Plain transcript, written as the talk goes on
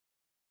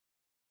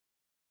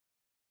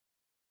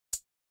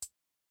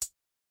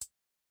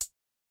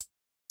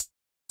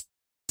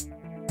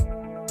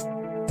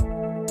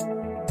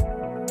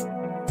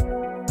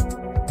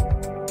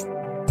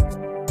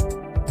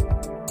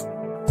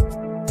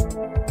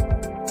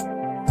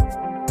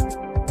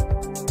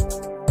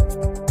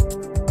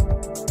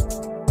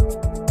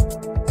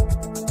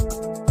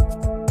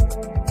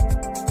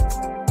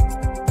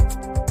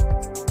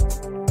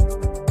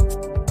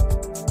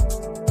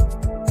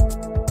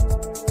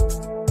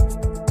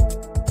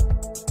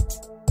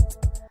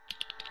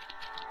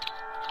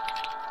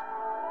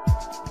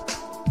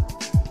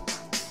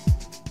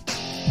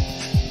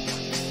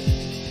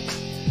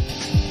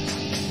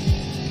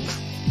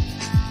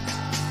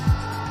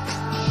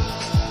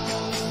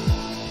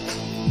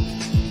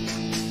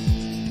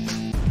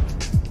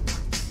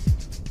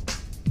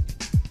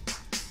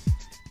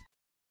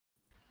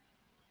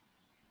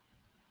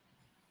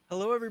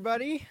Hello,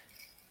 everybody,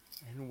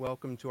 and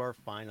welcome to our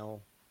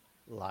final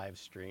live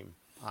stream.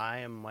 I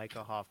am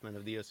Micah Hoffman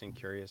of the OSINT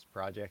Curious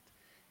Project.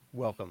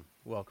 Welcome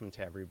to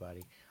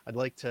everybody. I'd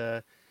like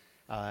to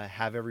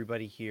have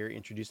everybody here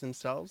introduce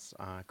themselves.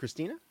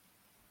 Christina?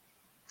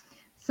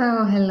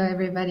 So, hello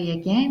everybody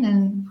again,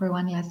 and for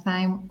one last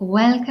time,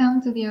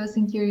 welcome to the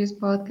OSINT Curious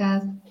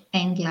podcast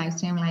and live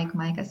stream. Like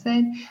Micah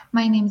said,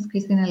 my name is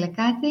Christina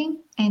Lecati,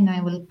 and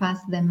I will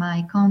pass the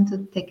mic on to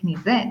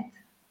Technizet.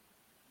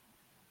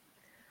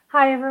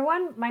 Hi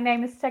everyone, my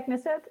name is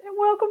Technicet and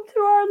welcome to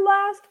our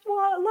last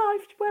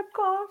live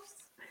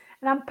webcast.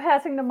 And I'm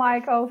passing the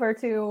mic over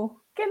to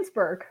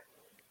Ginsberg,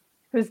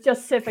 who's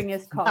just sipping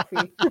his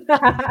coffee. Good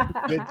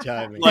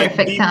timing. Like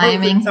Perfect the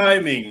timing. perfect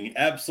timing.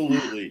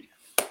 Absolutely.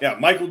 Yeah,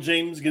 Michael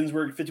James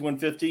Ginsburg,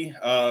 5150.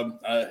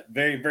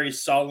 Very, very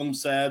solemn,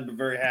 sad, but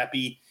very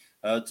happy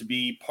to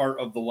be part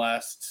of the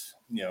last,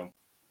 the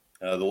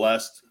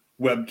last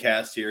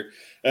webcast here.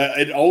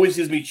 It always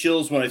gives me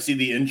chills when I see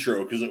the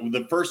intro because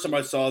the first time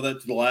I saw that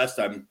to the last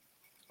time,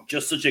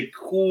 just such a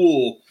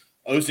cool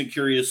OSINT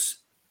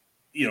Curious,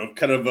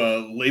 kind of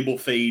a label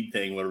fade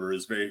thing, whatever,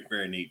 is very,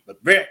 very neat. But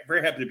very,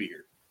 very happy to be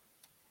here.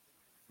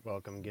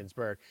 Welcome,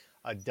 Ginsberg.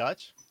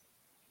 Dutch?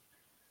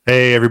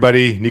 Hey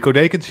everybody, Nico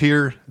Dakens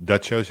here,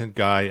 Dutch OSINT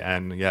guy,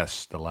 and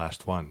yes, the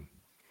last one.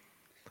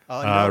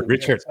 No,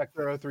 Richard.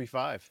 Sector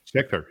 035.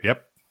 Sector,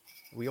 yep.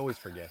 We always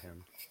forget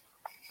him.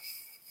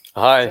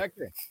 Hi,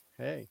 Sector,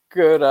 hey.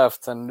 good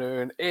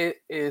afternoon.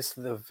 It is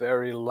the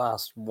very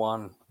last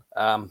one.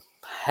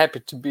 Happy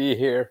to be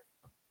here.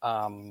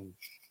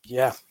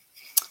 Yeah,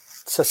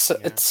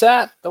 it's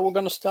sad that we're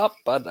gonna stop,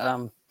 but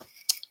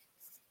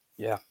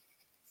yeah.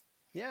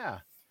 Yeah.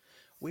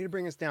 Way to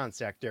bring us down,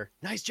 Sector.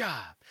 Nice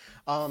job.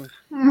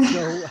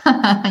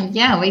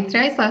 Yeah, we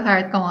try so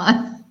hard. Come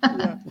on.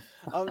 Yeah.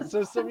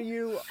 So some of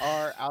you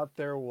are out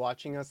there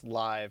watching us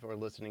live or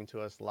listening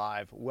to us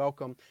live.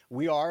 Welcome.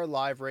 We are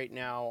live right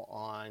now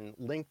on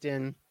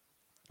LinkedIn,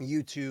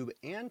 YouTube,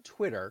 and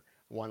Twitter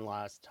one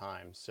last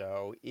time.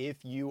 So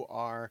if you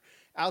are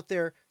out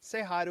there,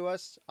 say hi to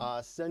us.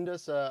 Send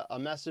us a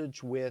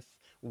message with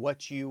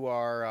what you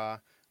are,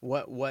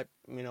 what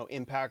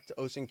impact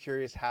OSINT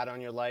Curious had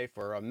on your life,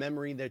 or a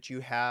memory that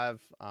you have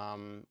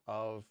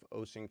of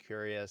OSINT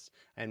Curious,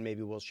 and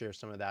maybe we'll share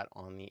some of that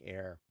on the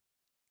air.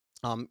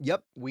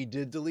 Yep, we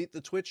did delete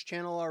the Twitch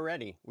channel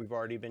already. We've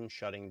already been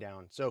shutting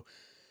down. So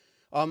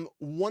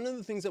one of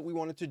the things that we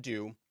wanted to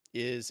do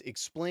is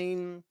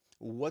explain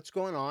what's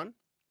going on,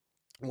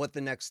 what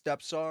the next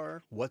steps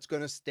are, what's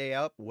going to stay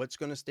up, what's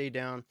going to stay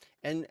down,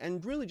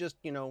 and really just,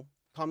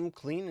 come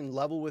clean and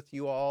level with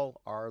you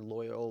all, our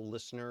loyal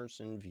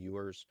listeners and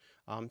viewers,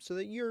 so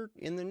that you're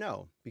in the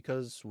know,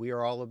 because we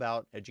are all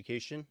about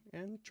education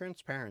and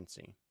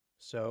transparency.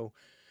 So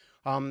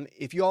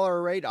if you all are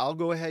all right, I'll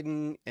go ahead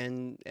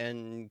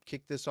and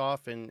kick this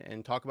off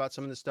and talk about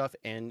some of the stuff.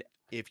 And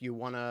if you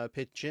want to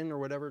pitch in or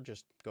whatever,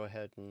 just go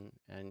ahead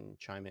and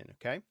chime in,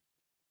 okay?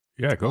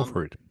 Yeah, go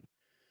for it.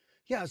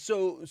 Yeah,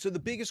 so the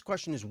biggest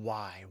question is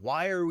why?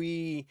 Why are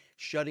we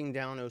shutting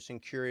down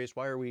OSINT Curious?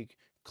 Why are we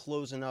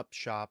closing up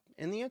shop?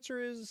 And the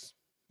answer is,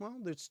 well,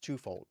 it's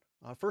twofold.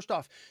 First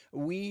off,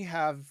 we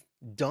have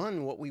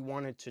done what we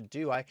wanted to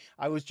do. I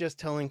was just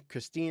telling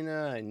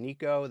Christina and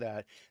Nico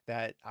that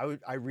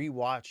I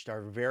rewatched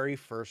our very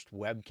first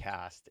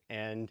webcast,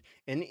 and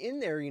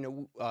in there,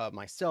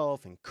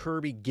 myself and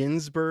Kirby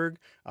Ginsberg,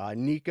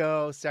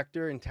 Nico,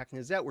 Sector, and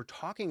Technizet were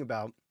talking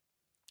about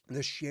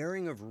the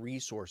sharing of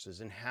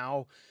resources and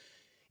how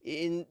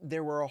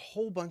there were a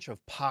whole bunch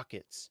of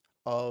pockets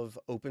of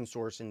open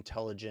source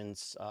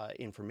intelligence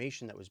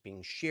information that was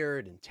being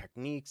shared and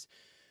techniques.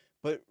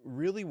 But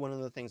really one of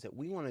the things that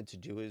we wanted to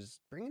do is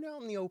bring it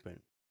out in the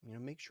open,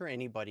 make sure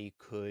anybody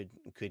could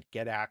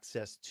get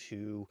access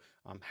to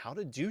how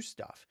to do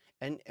stuff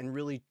and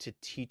really to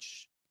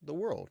teach the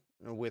world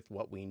with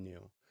what we knew.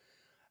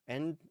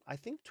 And I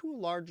think to a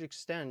large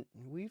extent,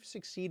 we've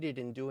succeeded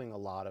in doing a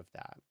lot of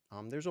that.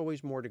 There's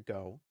always more to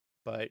go,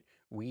 but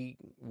we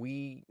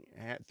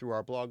through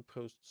our blog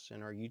posts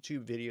and our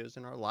YouTube videos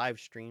and our live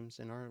streams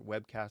and our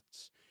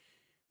webcasts,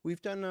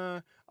 we've done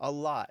a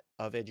lot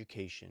of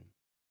education.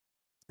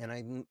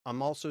 And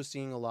I'm also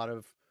seeing a lot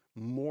of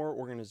more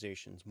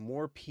organizations,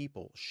 more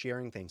people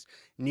sharing things.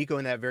 Nico,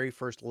 in that very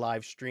first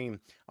live stream,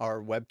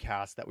 our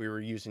webcast that we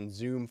were using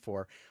Zoom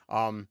for,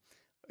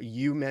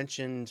 you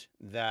mentioned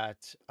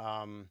that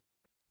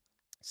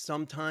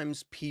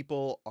sometimes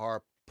people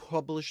are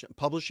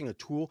publishing a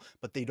tool,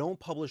 but they don't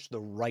publish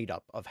the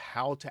write-up of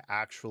how to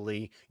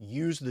actually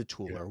use the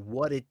tool or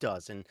what it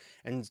does. And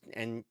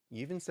you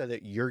even said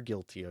that you're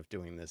guilty of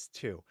doing this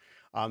too.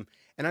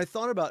 And I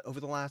thought about over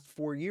the last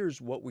 4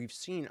 years what we've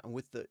seen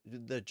with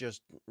the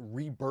just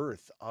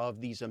rebirth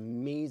of these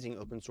amazing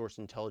open source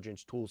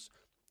intelligence tools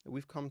that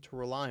we've come to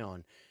rely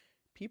on.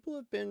 People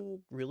have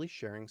been really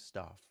sharing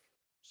stuff.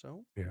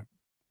 So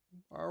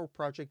our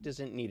project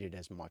isn't needed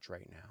as much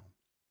right now.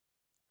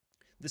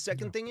 The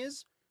second thing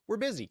is we're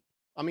busy.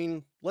 I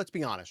mean, let's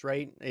be honest,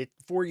 right?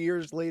 4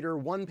 years later,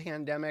 one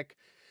pandemic,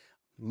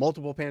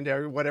 multiple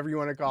pandemic, whatever you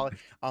want to call it,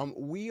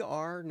 we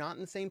are not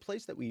in the same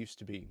place that we used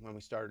to be when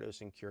we started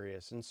OSINT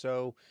Curious. And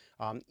so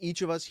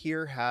each of us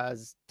here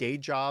has day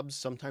jobs,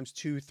 sometimes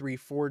 2, 3,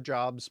 4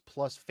 jobs,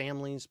 plus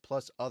families,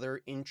 plus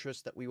other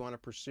interests that we want to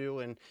pursue.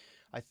 And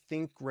I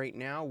think right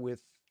now,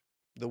 with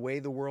the way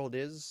the world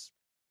is,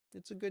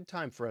 it's a good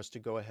time for us to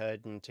go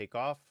ahead and take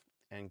off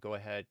and go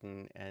ahead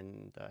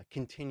and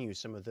continue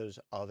some of those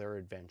other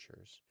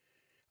adventures.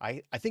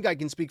 I think I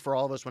can speak for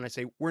all of us when I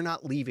say we're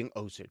not leaving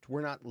OSIT.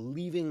 We're not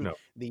leaving No.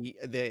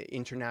 the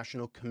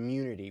international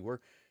community. We're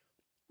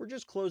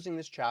just closing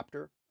this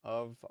chapter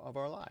of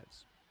our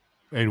lives.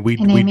 And we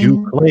And I do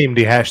mean, claim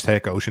the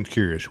hashtag OSINT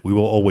Curious. We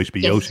will always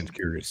be yes. OSINT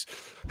Curious.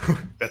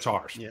 That's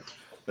ours. Yeah.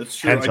 That's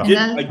true. Hands up.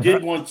 I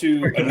did want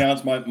to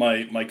announce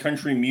my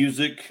country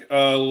music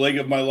leg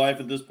of my life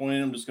at this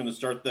point. I'm just going to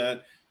start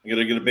that. I'm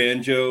going to get a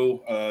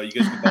banjo. You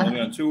guys can follow me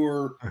on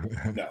tour.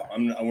 No, I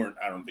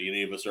don't think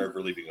any of us are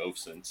ever leaving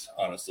OSINT,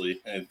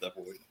 honestly, at that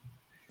point.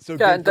 So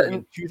Yeah,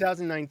 in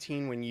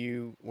 2019, when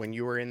you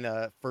were in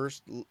the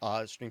first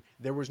stream,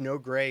 there was no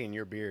gray in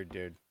your beard,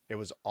 dude. It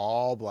was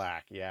all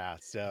black. Yeah.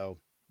 So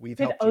we've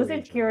Did helped you OSINT age a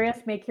little. Curious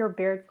make your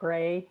beard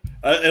gray?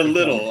 A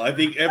little. I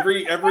think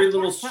every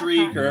little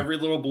streak or every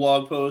little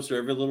blog post or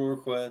every little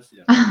request.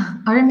 Yeah.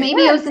 Or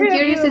maybe Yeah, OSINT two of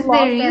Curious you is the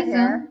lost their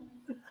hair. reason.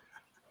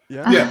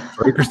 Yeah. Yeah.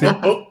 Sorry,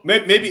 Christine.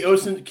 Maybe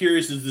OSINT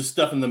Curious is the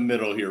stuff in the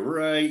middle here,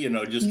 right?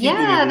 Just keeping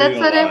Yeah, that's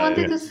everything what I alive.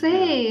 wanted to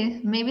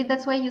say. Maybe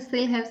that's why you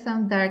still have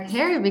some dark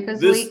hair,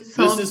 because we This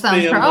solved is some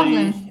family.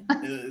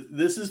 problems.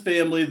 This is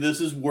family.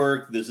 This is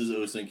work. This is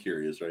OSINT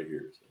Curious right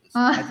here.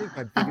 I think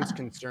my biggest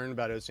concern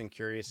about OSINT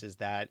Curious is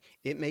that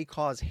it may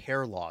cause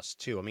hair loss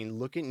too. I mean,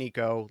 look at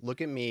Nico,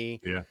 look at me,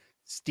 Yeah.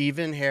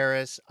 Stephen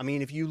Harris. I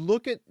mean, if you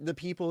look at the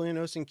people in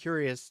OSINT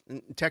Curious,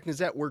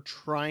 Technizet, we're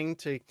trying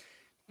to,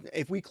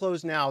 if we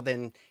close now,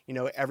 then,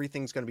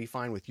 everything's going to be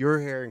fine with your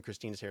hair and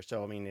Christina's hair.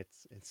 So, I mean,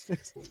 it's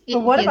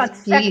But what Yes, about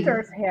please.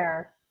 Sector's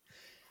hair?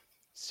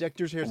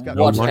 Sector's hair's got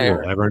No What one hair?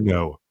 will ever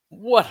know.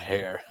 What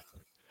hair?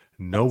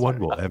 No one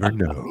will ever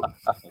know.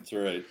 That's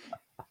right.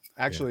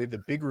 Actually, the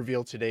big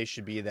reveal today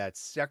should be that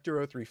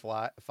Sector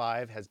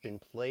 035 has been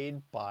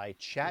played by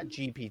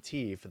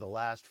ChatGPT for the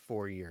last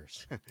 4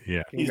 years.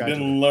 Yeah. He's Congratulations.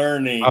 been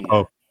learning.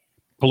 Oh,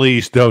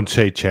 please don't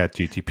say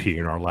ChatGTP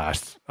in our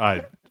last.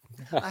 I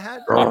had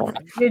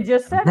You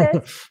just said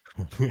it.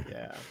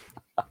 yeah.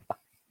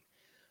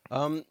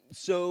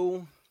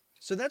 So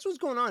that's what's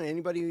going on.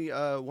 Anybody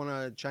want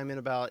to chime in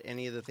about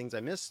any of the things I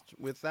missed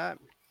with that?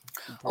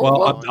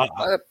 Well,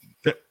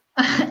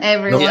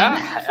 Everyone.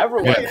 yeah,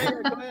 everyone. Yeah,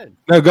 go ahead.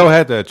 No, go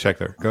ahead,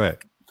 Checker. Go ahead.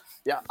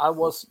 Yeah, I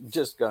was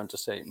just going to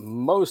say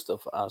most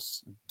of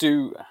us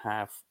do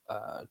have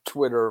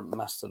Twitter,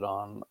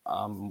 Mastodon.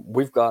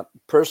 We've got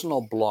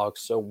personal blogs,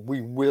 so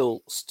we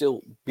will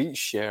still be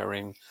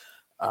sharing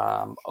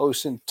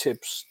OSINT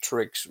tips,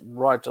 tricks,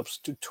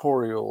 write-ups,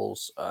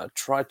 tutorials,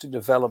 try to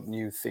develop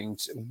new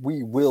things.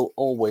 We will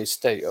always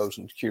stay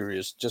OSINT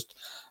curious, just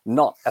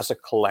not as a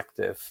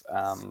collective,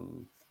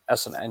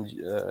 as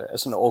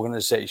an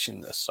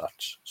organization as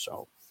such.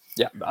 So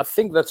yeah, I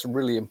think that's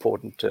really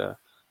important to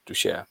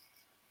share.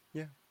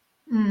 Yeah.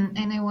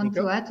 And I want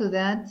Nico? to add to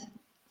that.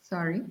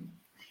 Sorry.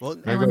 Well,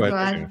 I go want ahead, to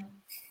Christina. add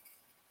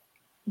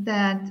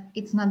that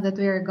it's not that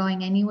we are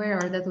going anywhere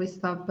or that we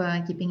stop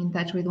keeping in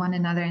touch with one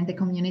another in the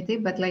community,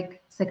 but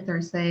like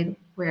Sector said,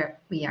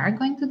 we are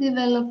going to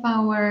develop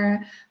our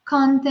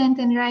content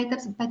and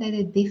write-ups, but at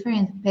a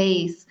different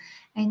pace.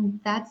 And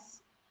that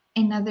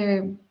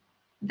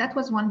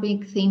was one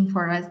big theme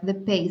for us, the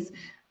pace.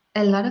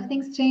 A lot of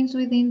things changed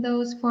within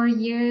those 4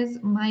 years.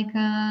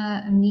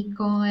 Micah,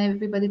 Nico,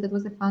 everybody that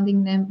was the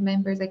founding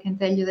members, I can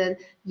tell you that,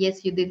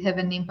 yes, you did have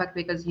an impact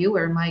because you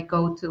were my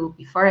go-to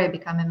before I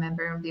became a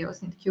member of the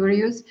OSINT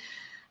Curious.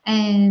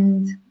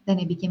 And then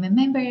I became a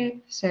member,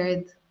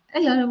 shared a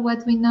lot of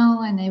what we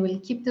know, and I will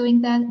keep doing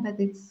that. But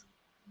it's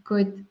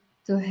good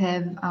to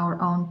have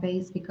our own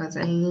pace because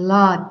a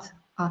lot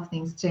of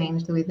things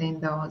changed within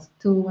those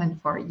 2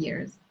 and 4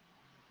 years.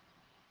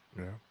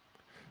 Yeah.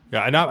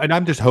 Yeah, and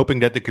I'm just hoping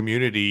that the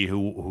community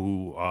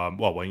who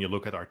well, when you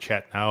look at our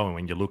chat now and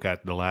when you look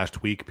at the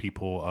last week,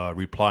 people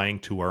replying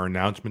to our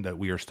announcement that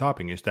we are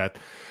stopping, is that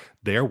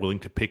they are willing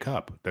to pick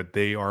up, that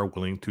they are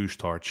willing to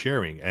start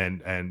sharing,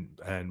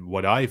 and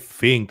what I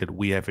think that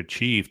we have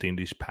achieved in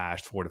these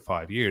past 4 to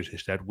 5 years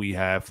is that we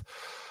have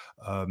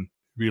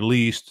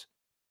released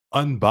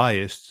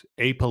unbiased,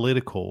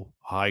 apolitical,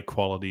 high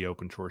quality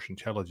open source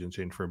intelligence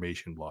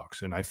information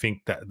blogs. And I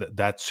think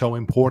that's so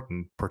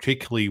important,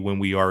 particularly when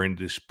we are in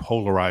this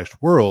polarized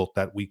world,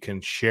 that we can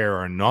share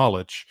our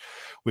knowledge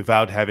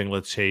without having,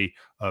 let's say,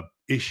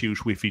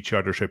 issues with each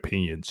other's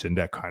opinions and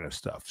that kind of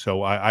stuff.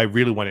 So I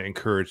really want to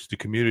encourage the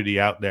community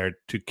out there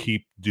to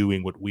keep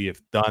doing what we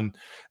have done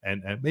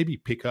and maybe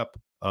pick up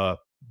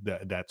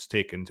that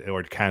stick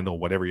or the candle,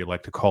 whatever you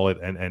like to call it,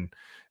 and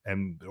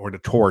or the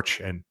torch,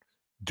 and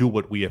do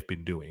what we have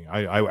been doing.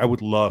 I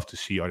would love to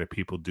see other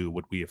people do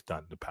what we have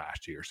done the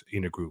past years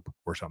in a group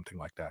or something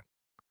like that.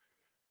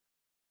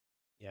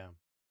 Yeah.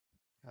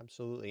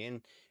 Absolutely.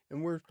 And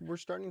we're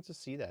starting to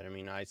see that. I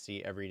mean, I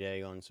see every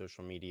day on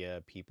social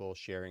media people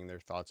sharing their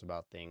thoughts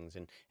about things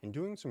and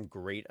doing some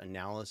great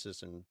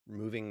analysis and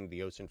moving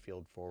the OSINT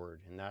field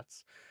forward. And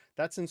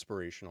that's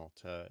inspirational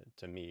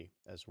to me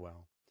as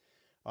well.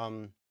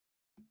 Um,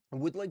 I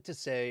would like to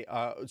say,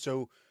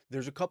 so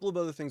there's a couple of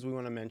other things we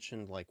want to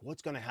mention, like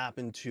what's going to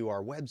happen to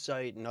our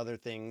website and other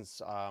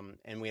things.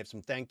 And we have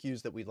some thank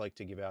yous that we'd like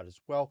to give out as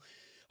well.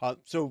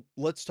 So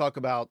let's talk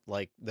about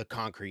like the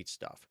concrete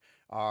stuff.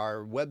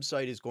 Our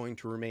website is going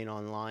to remain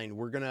online.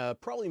 We're going to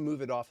probably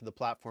move it off of the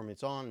platform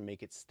it's on,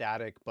 make it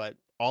static, but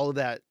all of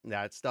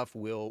that stuff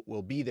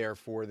will be there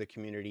for the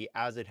community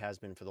as it has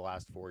been for the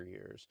last 4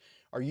 years.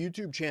 Our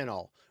YouTube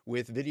channel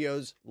with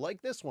videos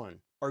like this one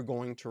are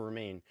going to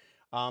remain.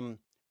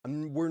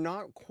 We're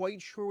not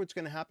quite sure what's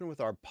going to happen with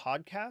our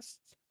podcasts.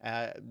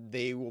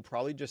 They will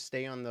probably just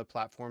stay on the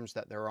platforms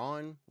that they're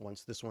on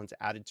once this one's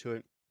added to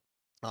it.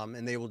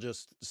 And they will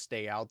just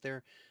stay out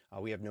there.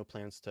 We have no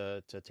plans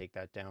to take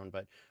that down,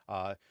 but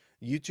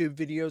YouTube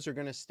videos are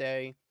going to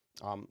stay,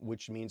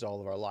 which means all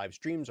of our live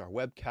streams, our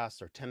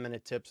webcasts, our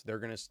 10-minute tips, they're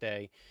going to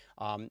stay.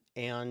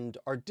 And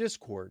our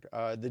Discord,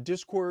 the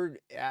Discord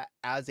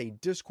as a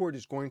Discord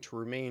is going to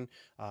remain.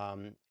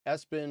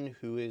 Espen,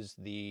 who is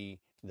the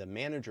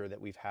manager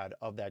that we've had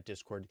of that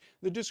Discord,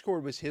 the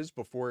Discord was his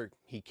before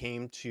he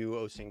came to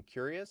OSINT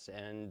Curious,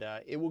 and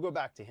it will go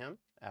back to him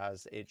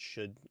as it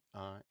should,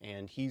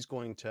 and he's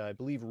going to, I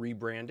believe,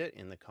 rebrand it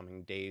in the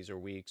coming days or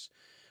weeks.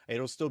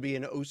 It'll still be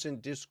an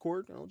OSINT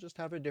Discord. It'll just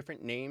have a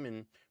different name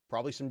and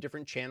probably some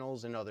different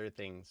channels and other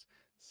things.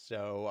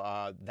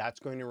 So that's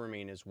going to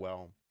remain as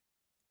well.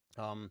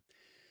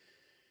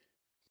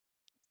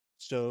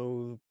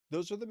 So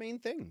those are the main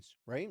things,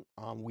 right?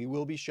 We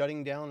will be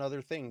shutting down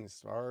other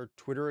things. Our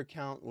Twitter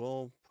account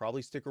will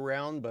probably stick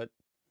around, but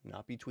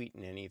not be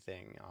tweeting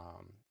anything.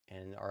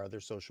 And our other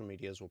social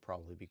medias will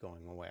probably be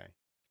going away.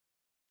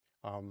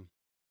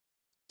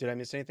 Did I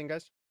miss anything,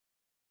 guys?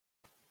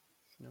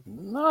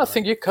 No, I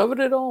think you covered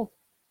it all.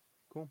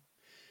 Cool.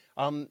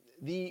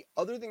 The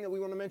other thing that we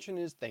want to mention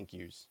is thank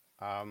yous.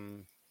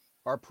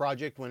 Our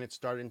project, when it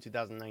started in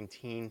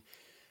 2019,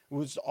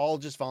 was all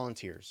just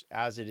volunteers,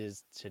 as it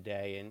is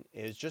today, and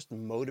it was just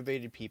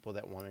motivated people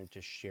that wanted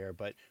to share.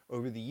 But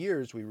over the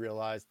years, we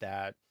realized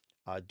that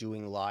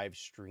doing live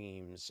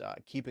streams,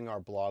 keeping our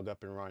blog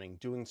up and running,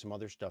 doing some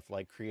other stuff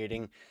like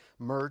creating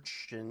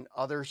merch and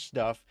other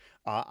stuff.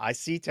 I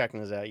see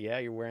Technozat, yeah,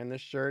 you're wearing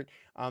this shirt.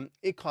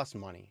 It costs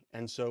money.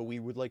 And so we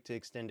would like to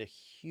extend a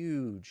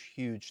huge,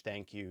 huge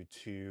thank you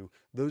to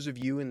those of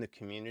you in the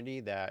community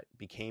that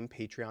became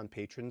Patreon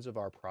patrons of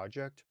our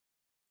project,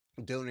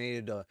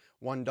 donated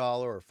 $1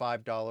 or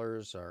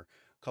 $5 or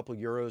a couple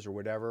euros or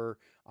whatever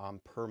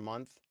per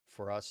month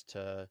for us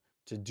to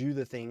do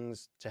the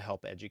things to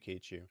help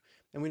educate you.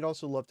 And we'd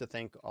also love to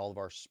thank all of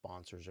our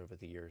sponsors over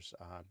the years.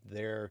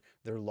 Their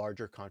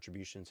larger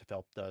contributions have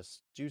helped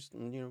us do,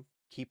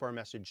 keep our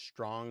message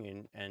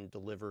strong and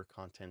deliver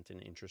content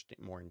in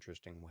more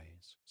interesting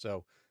ways.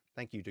 So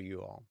thank you to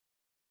you all.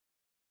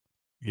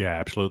 Yeah,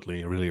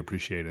 absolutely. I really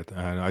appreciate it.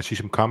 And I see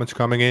some comments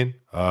coming in.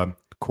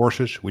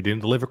 Courses, we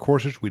didn't deliver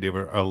courses. We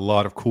deliver a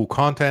lot of cool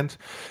content.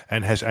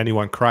 And has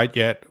anyone cried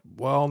yet?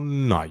 Well,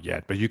 not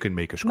yet, but you can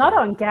make us Not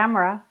cry. on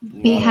camera.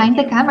 Behind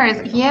the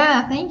cameras.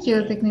 Yeah, thank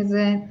you,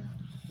 Technizet.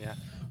 Yeah,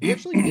 we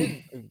actually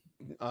did,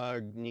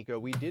 Nico.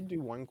 We did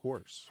do one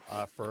course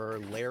for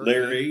Layer 8.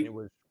 Layer 8. It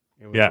was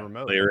Yeah,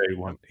 remote. layer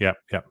A1. Yep.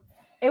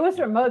 It was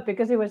remote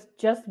because it was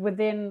just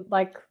within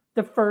like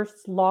the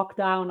first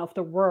lockdown of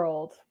the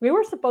world. We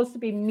were supposed to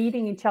be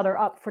meeting each other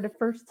up for the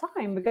first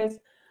time because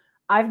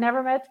I've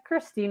never met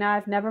Christina,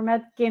 I've never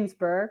met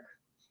Ginsberg,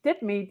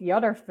 did meet the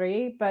other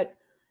three, but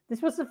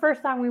this was the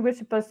first time we were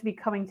supposed to be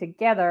coming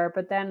together,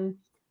 but then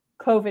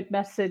COVID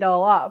messed it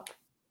all up,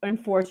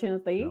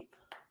 unfortunately. Yep.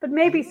 But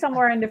maybe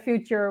somewhere in the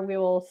future we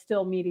will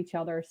still meet each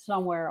other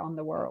somewhere on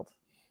the world.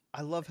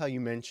 I love how you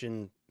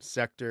mentioned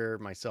Sector,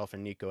 myself,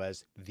 and Nico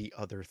as the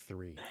other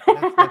three.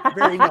 That's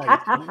very nice.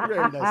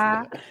 Very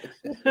nice.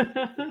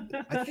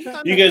 I think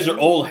I'm You the guys are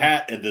only old one-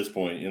 hat at this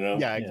point, you know?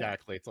 Yeah,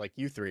 exactly. It's like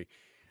you three.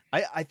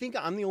 I think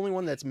I'm the only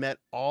one that's met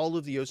all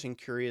of the OSINT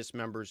Curious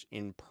members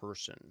in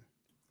person.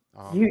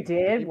 You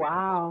did?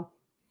 Wow.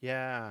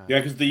 Yeah. Yeah,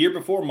 because the year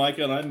before,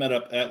 Micah and I met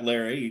up at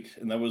Layer 8,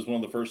 and that was one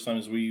of the first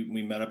times we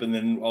met up, and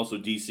then also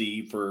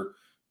DC for...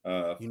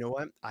 You know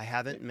what? I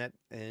haven't met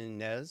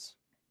Inez.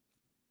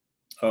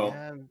 Oh,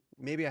 Yeah,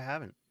 maybe I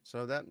haven't.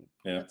 So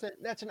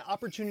that's an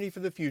opportunity for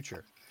the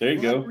future. there you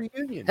We'll have go. a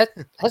reunion.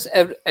 Has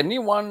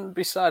anyone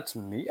besides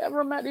me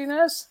ever met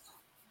Inez?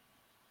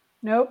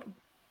 Nope.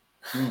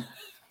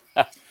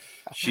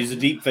 She's a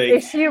deep fake.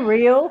 Is she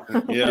real?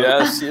 Yeah.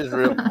 Yes, she is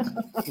real.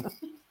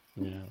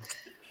 Yeah.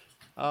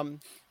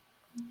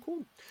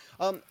 Cool.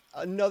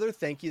 Another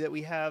thank you that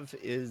we have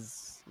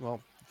is,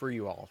 well, for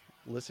you all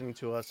listening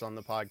to us on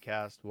the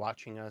podcast,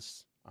 watching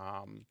us.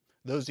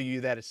 Those of you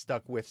that have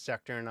stuck with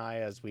Sector and I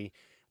as we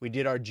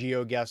did our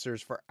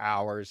GeoGuessers for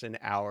hours and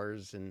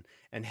hours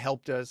and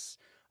helped us.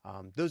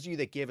 Those of you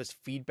that gave us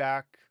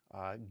feedback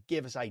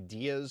give us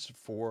ideas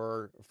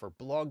for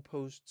blog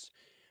posts,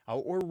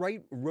 or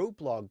wrote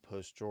blog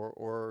posts,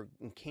 or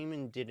came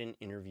and did an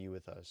interview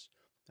with us.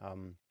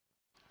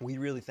 We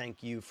really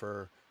thank you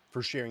for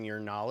sharing your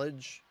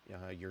knowledge,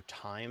 your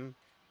time,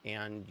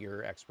 and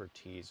your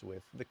expertise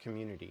with the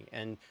community.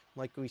 And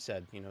like we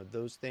said,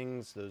 those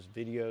things, those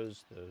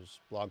videos, those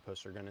blog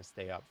posts are going to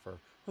stay up for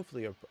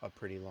hopefully a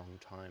pretty long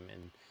time,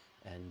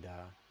 and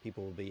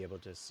people will be able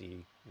to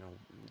see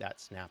that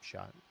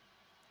snapshot.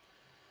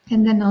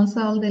 And then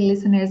also all the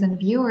listeners and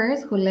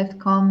viewers who left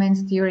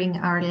comments during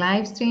our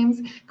live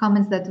streams,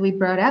 comments that we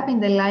brought up in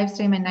the live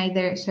stream and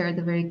either shared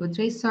a very good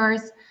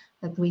resource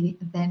that we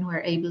then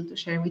were able to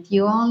share with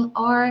you all,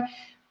 or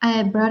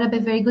brought up a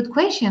very good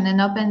question and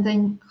opened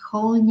a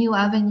whole new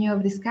avenue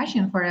of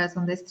discussion for us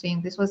on the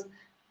stream. This was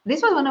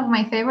one of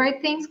my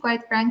favorite things,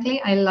 quite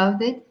frankly. I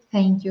loved it.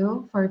 Thank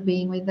you for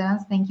being with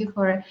us. Thank you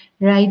for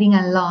riding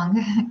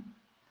along.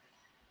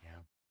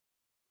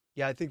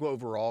 Yeah, I think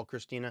overall,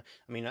 Christina,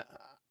 I mean,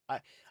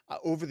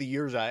 over the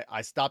years,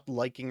 I stopped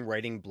liking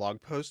writing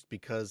blog posts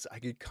because I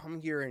could come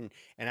here and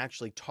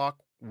actually talk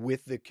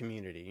with the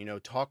community,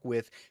 talk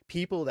with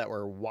people that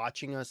were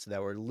watching us,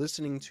 that were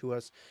listening to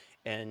us,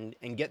 and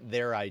get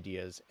their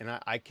ideas. And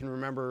I can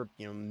remember,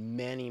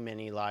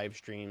 many live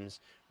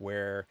streams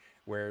where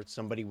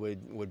somebody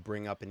would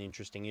bring up an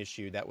interesting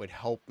issue that would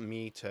help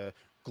me to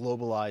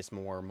globalize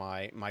more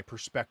my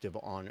perspective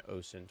on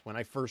OSINT. When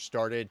I first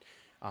started,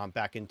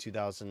 back in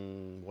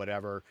 2000,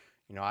 whatever,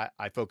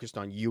 I focused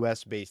on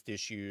US based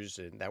issues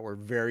and that were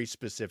very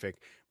specific.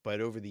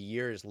 But over the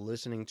years,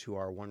 listening to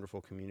our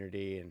wonderful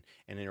community and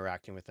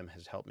interacting with them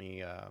has helped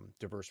me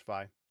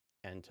diversify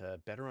and to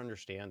better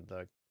understand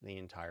the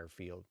entire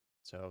field.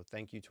 So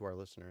thank you to our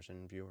listeners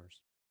and viewers.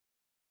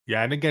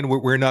 Yeah, and again,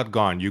 we're not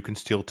gone. You can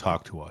still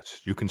talk to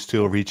us. You can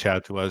still reach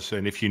out to us.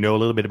 And if you know a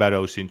little bit about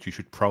OSINT, you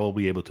should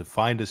probably be able to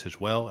find us as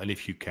well. And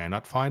if you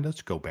cannot find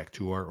us, go back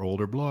to our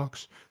older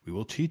blogs. We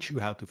will teach you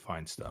how to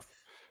find stuff.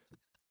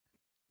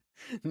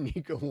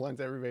 Nico wants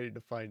everybody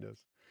to find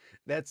us.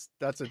 That's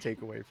a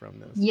takeaway from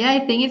this. Yeah,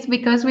 I think it's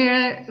because we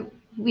are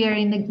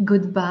in a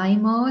goodbye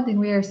mode and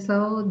we are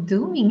so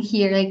dooming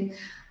here. Like,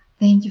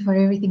 thank you for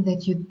everything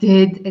that you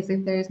did, as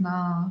if there is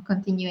no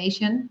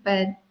continuation.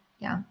 But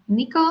yeah,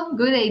 Nico,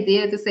 good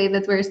idea to say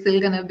that we're still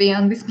gonna be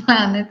on this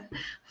planet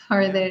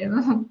for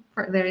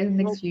the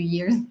next few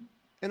years.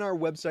 And our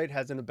website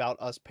has an About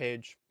Us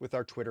page with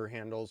our Twitter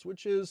handles,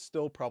 which is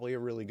still probably a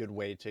really good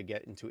way to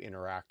get and to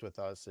interact with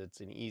us.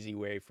 It's an easy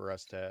way for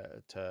us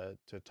to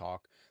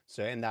talk.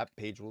 So, and that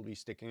page will be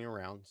sticking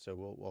around,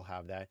 so we'll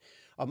have that.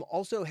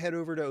 Also, head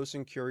over to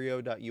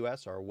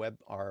osintcurio.us,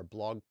 our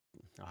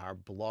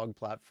blog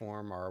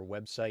platform, our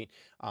website.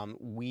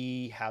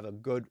 We have a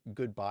good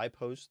goodbye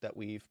post that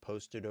we've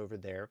posted over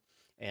there.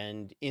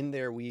 And in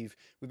there, we've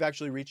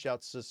actually reached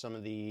out to some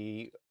of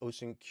the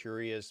OSINT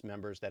Curious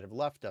members that have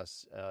left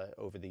us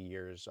over the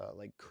years,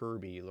 like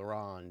Kirby,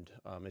 Laurent,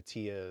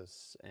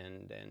 Matthias,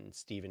 and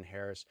Stephen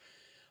Harris.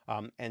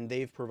 And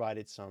they've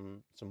provided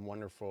some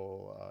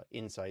wonderful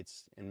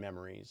insights and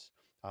memories.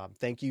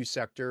 Thank you,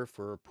 Sector,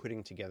 for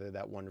putting together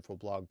that wonderful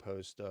blog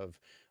post of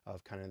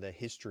kind of the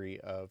history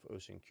of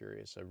OSINT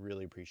Curious. I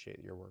really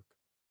appreciate your work.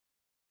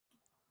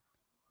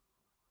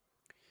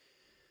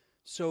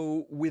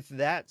 So with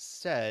that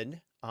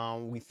said,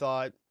 we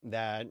thought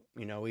that,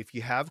 if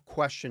you have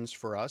questions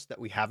for us that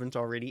we haven't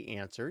already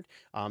answered,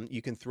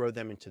 you can throw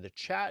them into the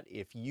chat.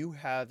 If you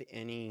have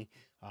any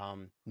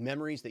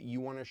memories that you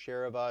want to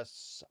share of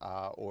us,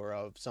 or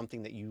of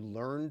something that you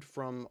learned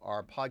from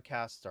our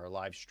podcasts, our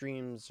live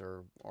streams,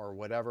 or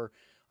whatever,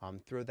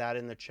 throw that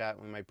in the chat.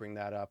 We might bring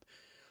that up.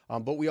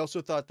 But we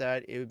also thought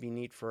that it would be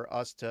neat for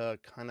us to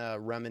kind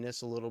of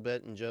reminisce a little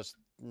bit and just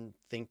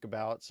think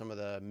about some of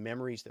the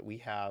memories that we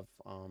have.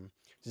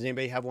 Does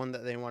anybody have one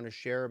that they want to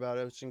share about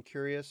OSINT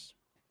Curious?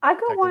 I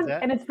got one,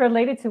 and it's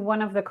related to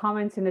one of the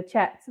comments in the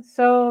chat.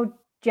 So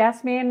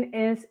Jasmine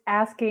is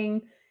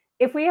asking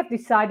if we have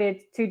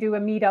decided to do a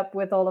meetup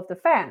with all of the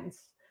fans.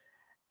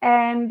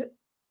 And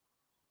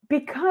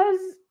because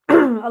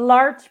a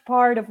large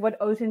part of what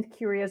OSINT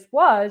Curious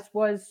was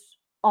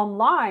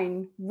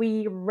online,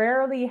 we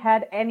rarely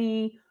had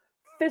any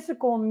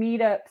physical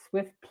meetups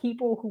with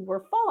people who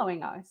were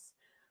following us.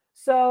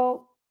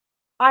 So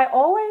I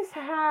always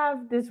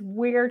have this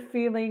weird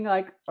feeling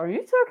like, are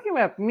you talking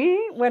about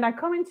me? When I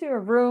come into a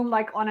room,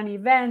 like on an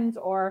event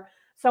or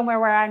somewhere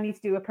where I need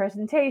to do a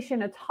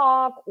presentation, a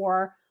talk,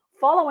 or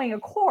following a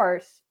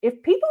course,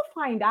 if people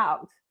find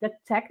out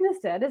that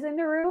Technised is in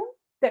the room,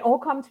 they all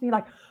come to me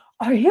like,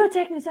 are you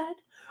Technised?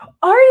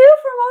 Are you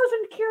from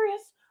OSINT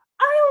Curious?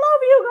 I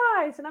love you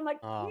guys. And I'm like,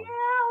 yeah,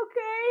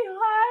 okay,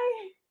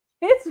 hi.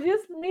 It's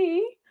just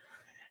me.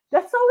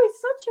 That's always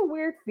such a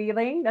weird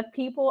feeling that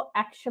people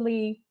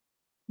actually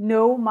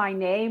know my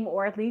name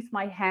or at least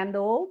my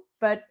handle,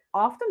 but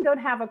often don't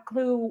have a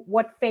clue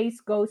what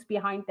face goes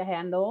behind the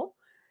handle.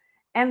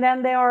 And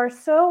then they are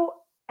so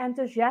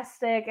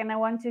enthusiastic and I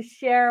want to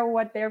share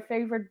what their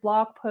favorite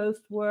blog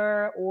posts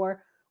were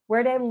or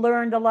where they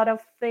learned a lot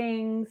of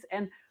things.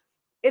 And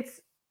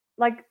it's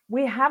like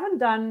we haven't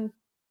done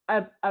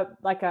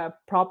like a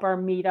proper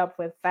meetup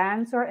with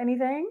fans or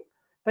anything,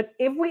 but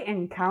if we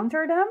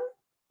encounter them,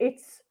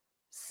 it's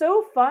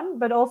so fun,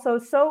 but also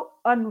so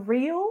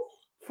unreal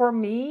for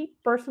me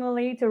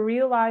personally to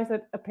realize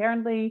that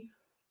apparently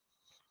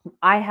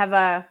I have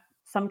a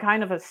some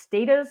kind of a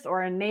status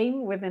or a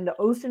name within the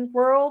OSINT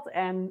world,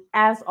 and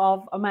as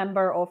of a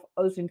member of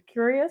OSINT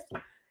Curious,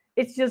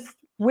 it's just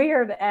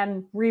weird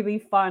and really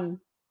fun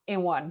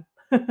in one.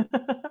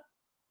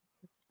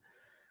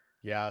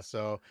 Yeah,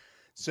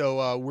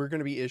 we're going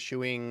to be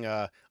issuing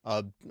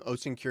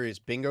OSINT Curious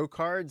bingo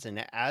cards,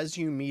 and as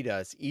you meet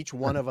us, each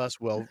one of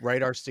us will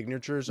write our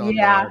signatures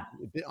Yeah.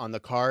 on the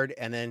card,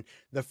 and then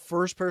the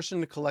first person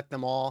to collect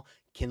them all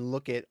can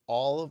look at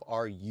all of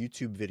our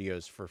YouTube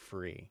videos for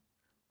free,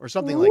 or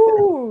something like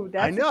that. Ooh,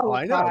 that's a cool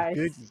I know.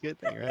 prize. Good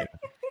thing, right?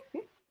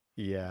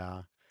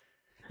 Yeah.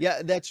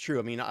 Yeah, that's true.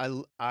 I mean,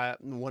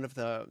 one of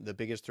the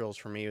biggest thrills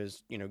for me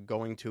is,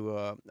 going to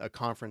a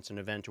conference, an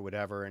event or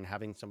whatever, and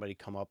having somebody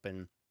come up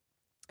and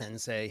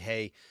say,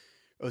 "Hey,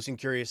 I was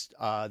curious,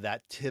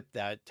 that tip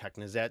that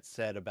Technizet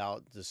said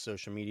about the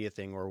social media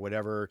thing or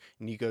whatever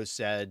Nico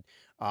said,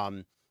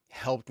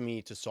 helped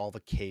me to solve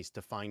a case,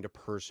 to find a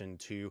person,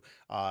 to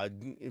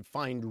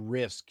find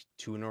risk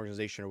to an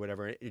organization or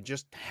whatever. It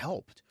just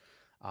helped.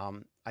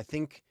 I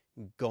think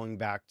going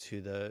back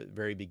to the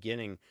very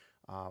beginning,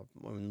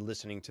 when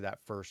listening to that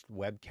first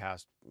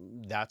webcast,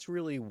 that's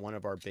really one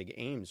of our big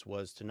aims,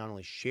 was to not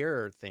only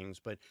share things,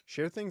 but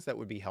share things that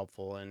would be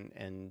helpful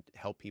and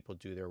help people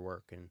do their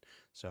work. And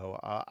so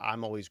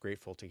I'm always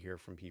grateful to hear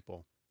from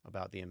people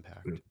about the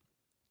impact.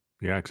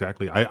 Yeah,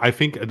 exactly. I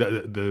think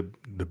the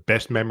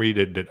best memory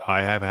that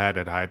I have had,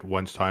 that I had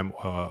one time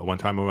when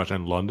I was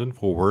in London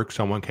for work,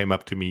 someone came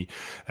up to me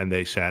and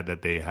they said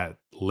that they had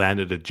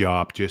landed a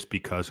job just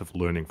because of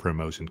learning from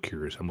OSINT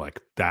Curious. I'm like,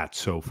 that's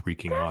so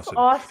freaking That's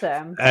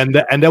awesome. awesome.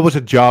 And that was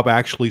a job,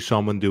 actually,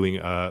 someone doing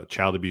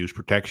child abuse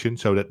protection.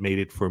 So that made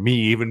it for me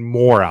even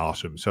more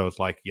awesome. So it's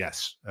like,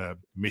 yes,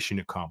 mission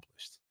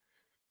accomplished.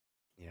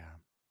 Yeah.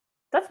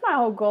 That's my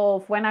whole goal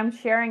of when I'm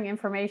sharing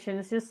information.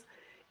 It's just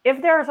if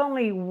there's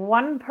only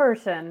one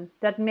person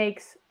that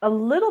makes a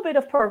little bit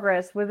of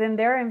progress within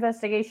their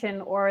investigation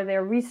or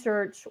their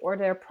research or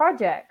their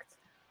project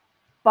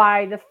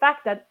by the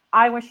fact that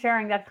I was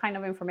sharing that kind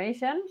of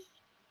information,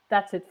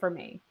 that's it for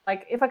me.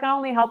 Like if I can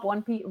only help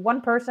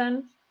one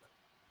person,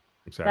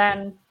 Exactly.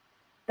 then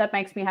that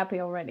makes me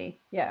happy already.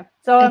 Yeah.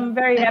 So I'm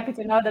very happy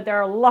to know that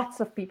there are lots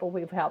of people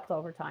we've helped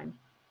over time.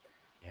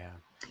 Yeah.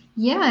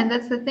 Yeah, and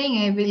that's the thing.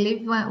 I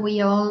believe when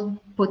we all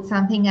put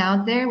something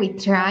out there, we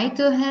try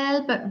to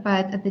help,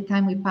 but at the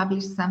time we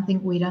publish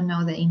something, we don't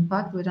know the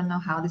impact. We don't know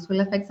how this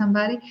will affect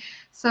somebody.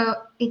 So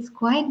it's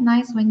quite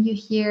nice when you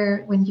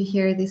hear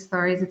these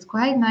stories. It's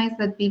quite nice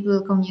that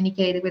people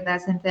communicate with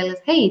us and tell us,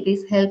 "Hey,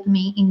 this helped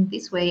me in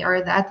this way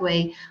or that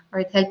way, or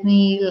it helped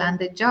me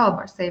land a job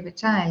or save a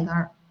child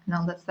or and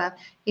all that stuff."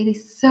 It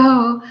is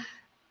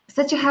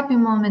such a happy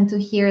moment to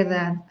hear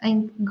that,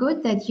 and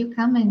good that you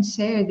come and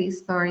share these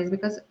stories,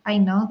 because I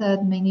know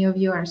that many of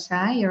you are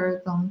shy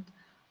or don't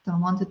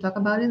want to talk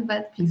about it,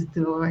 but please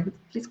do.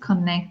 Please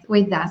connect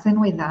with us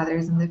and with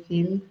others in the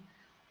field.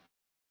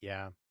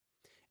 Yeah.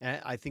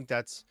 And I think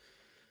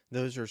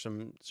those are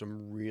some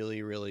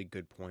really, really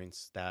good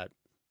points that,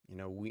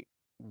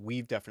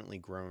 we've definitely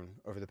grown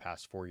over the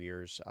past 4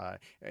 years,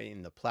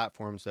 in the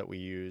platforms that we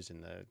use,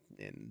 in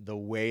the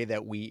way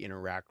that we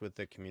interact with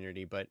the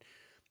community. But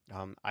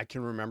I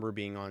can remember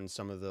being on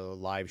some of the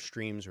live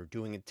streams or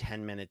doing a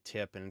 10-minute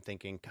tip and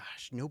thinking,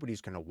 gosh,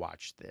 nobody's going to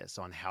watch this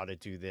on how to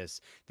do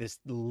this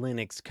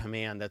Linux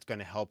command that's going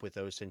to help with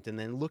OSINT. And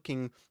then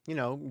looking,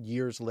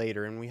 years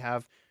later, and we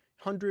have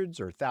hundreds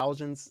or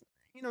thousands,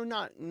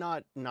 not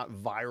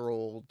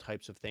viral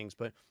types of things,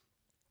 but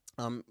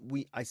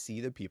I see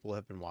that people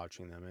have been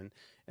watching them,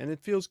 and it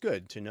feels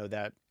good to know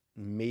that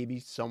maybe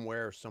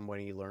somewhere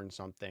somebody learned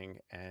something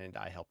and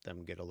I helped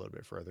them get a little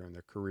bit further in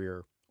their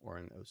career or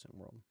in the OSINT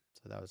world.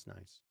 So that was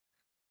nice.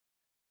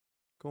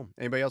 Cool.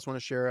 Anybody else want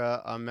to share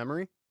a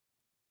memory?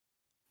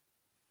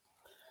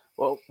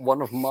 Well,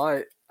 one of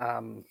my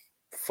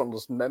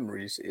fondest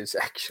memories is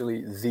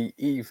actually the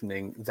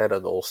evening that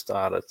it all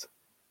started.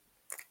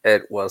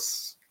 It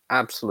was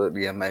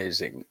absolutely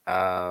amazing.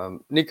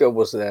 Nico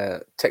was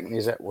there,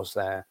 Technizet was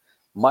there,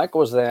 Mike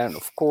was there, and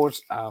of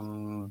course,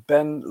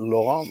 Ben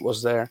Laurent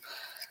was there.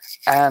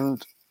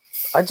 And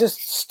I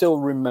just still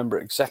remember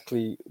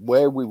exactly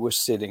where we were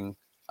sitting,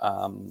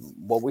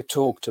 what we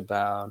talked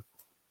about,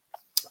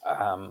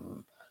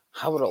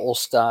 how it all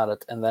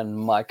started. And then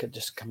Mike had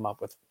just come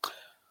up with,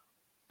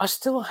 I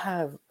still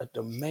have a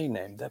domain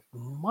name that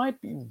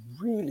might be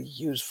really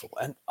useful,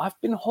 and I've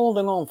been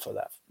holding on for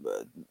that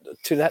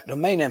to that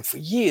domain name for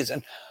years,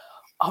 and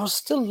I was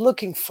still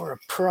looking for a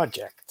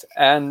project.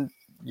 And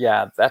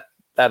yeah, that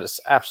is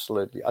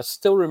absolutely. I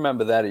still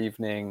remember that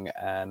evening,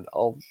 and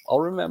I'll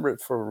remember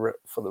it for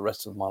the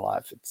rest of my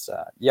life. It's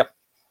yep,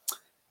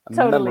 a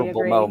Totally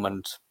memorable agree.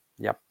 moment.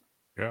 Yep.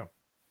 Yeah.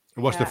 It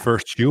was the Yeah.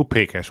 first shoe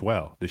pick as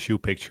well. The shoe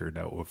picture,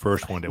 that was the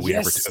first one that we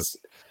ever took. Yes.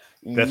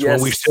 That's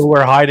when we Yes. still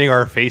were hiding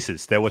our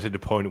faces. That was at the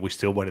point we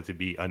still wanted to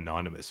be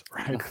anonymous,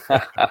 right?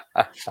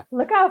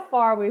 Look how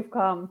far we've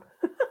come.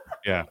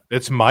 Yeah,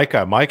 it's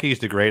Micah. Micah is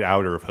the great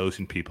outer of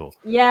hosting people.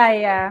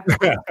 Yeah.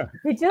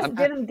 He just I'm-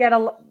 didn't get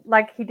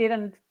he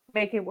didn't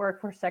make it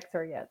work for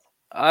Sector yet.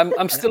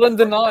 I'm still in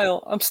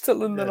denial. I'm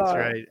still in That's denial.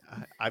 right.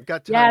 I've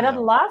got time. Yeah, that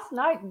though. last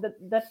night,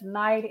 that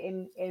night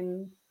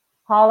in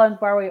Holland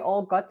where we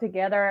all got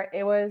together,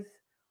 it was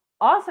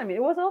awesome.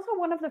 It was also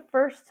one of the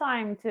first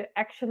time to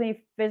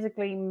actually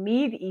physically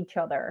meet each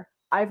other.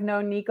 I've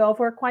known Nico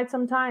for quite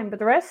some time, but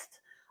the rest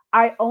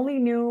I only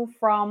knew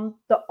from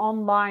the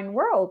online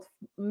world,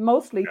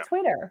 mostly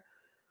Twitter.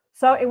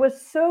 So it was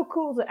so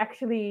cool to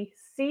actually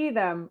see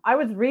them. I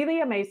was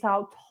really amazed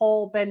how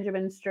tall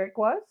Benjamin Strick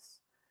was.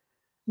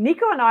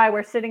 Nico and I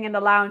were sitting in the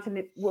lounge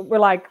and we're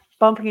like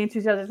bumping into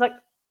each other. It's like,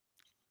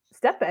 is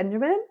that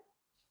Benjamin?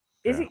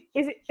 Is Yeah.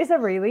 is it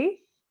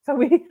really? So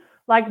we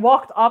like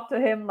walked up to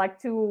him like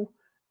two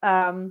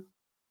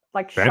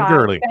like shy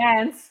Fangirling.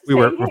 fans We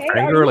were saying, "Hey,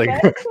 are you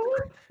fangirling.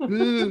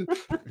 Benjamin?"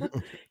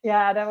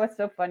 Yeah, that was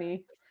so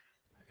funny.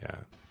 Yeah.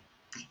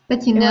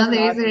 But you It know, was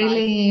there is nice.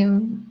 really,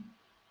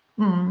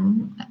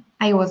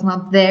 I was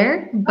not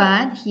there,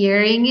 but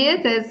hearing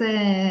it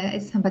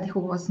as somebody who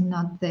was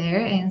not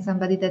there and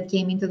somebody that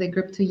came into the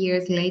group 2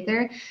 years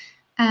later,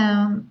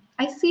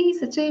 I see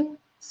such a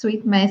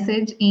sweet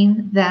message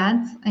in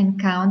that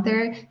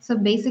encounter. So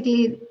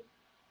basically,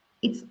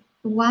 it's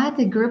what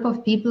a group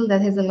of people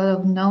that has a lot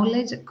of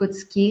knowledge, good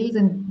skills,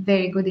 and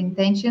very good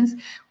intentions.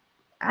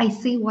 I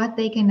see what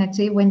they can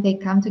achieve when they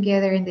come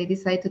together and they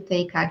decide to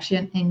take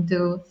action and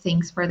do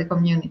things for the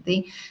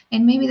community.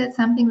 And maybe that's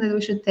something that we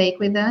should take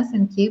with us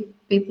and keep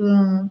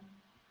people.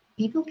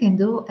 People can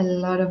do a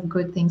lot of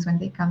good things when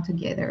they come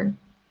together.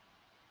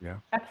 Yeah.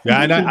 And Yeah,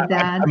 I and Absolutely.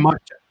 see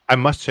that. I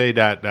must say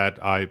that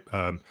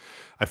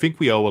I think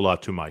we owe a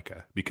lot to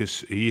Micah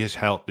because he has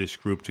held this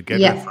group together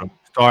Yes, from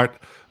the start.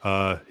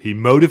 He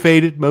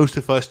motivated most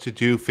of us to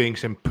do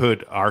things and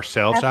put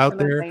ourselves out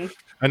there. Absolutely.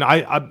 And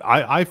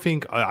I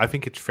think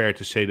it's fair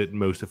to say that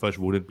most of us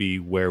wouldn't be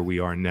where we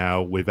are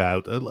now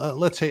without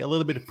let's say a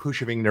little bit of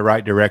pushing in the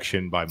right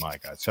direction by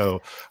Micah.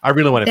 So I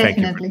really want to thank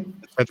you for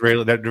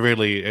definitely. that.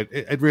 Really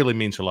it really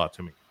means a lot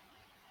to me.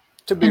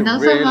 To be And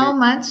also how really,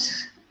 much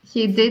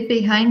he did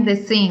behind the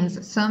scenes.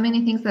 So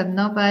many things that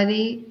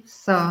nobody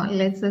saw.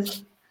 Let's just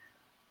say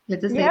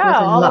it was Yeah,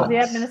 a all of the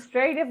lot.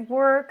 administrative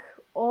work,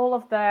 all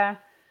of the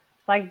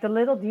like the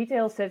little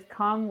details that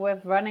come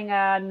with running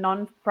a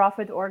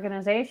non-profit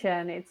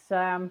organization. It's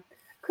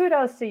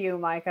kudos to you,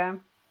 Micah.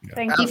 Yeah.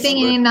 Thank Keeping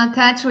you. in absolutely.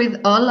 touch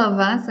with all of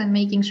us and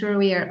making sure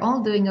we are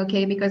all doing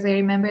okay. Because I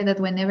remember that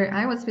whenever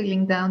I was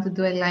feeling down to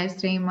do a live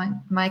stream,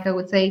 Micah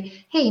would say,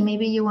 "Hey,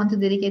 maybe you want to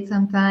dedicate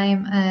some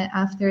time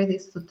after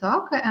this to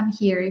talk. I'm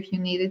here if you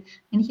need it."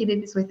 And he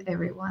did this with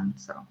everyone.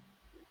 So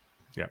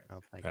Yeah,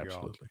 Oh, thank you all.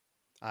 absolutely.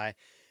 I,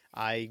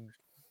 I,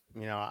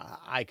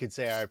 I could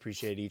say I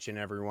appreciate each and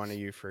every one of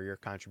you for your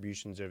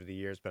contributions over the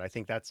years, but I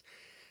think that's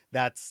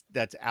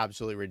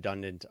absolutely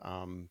redundant.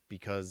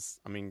 Because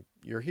I mean,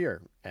 you're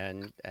here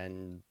and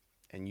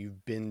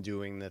you've been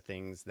doing the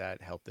things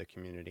that help the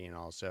community and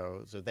all.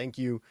 So thank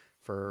you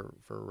for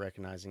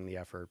recognizing the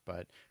effort.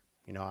 But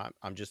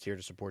I'm just here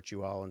to support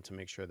you all and to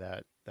make sure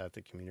that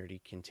the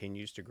community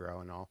continues to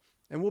grow and all.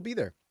 And we'll be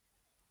there.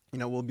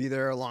 We'll be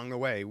there along the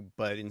way,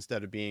 but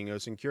instead of being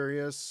OSINT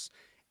Curious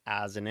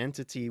as an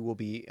entity, we'll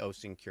be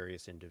OSINT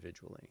Curious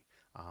individually.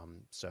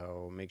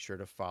 So make sure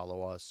to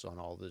follow us on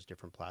all those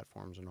different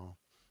platforms and all.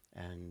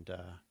 And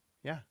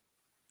yeah,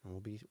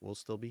 we'll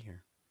still be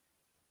here.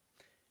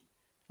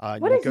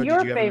 What is Nico, did your you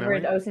have a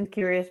favorite memory? OSINT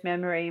Curious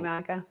memory, Oh,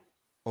 Micah?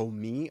 oh,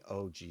 me?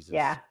 Oh, Jesus.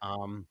 Yeah.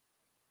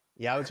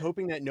 Yeah, I was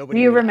hoping that Do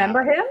nobody you would ask.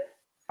 remember him?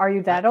 Are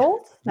you that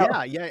old?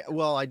 No. Yeah.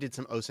 Well, I did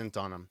some OSINT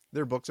on them.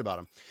 There are books about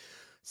them.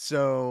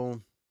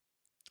 So,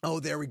 oh,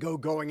 there we go.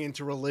 Going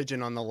into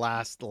religion on the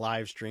last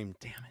live stream.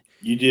 Damn it.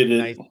 You did it.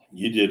 Nice,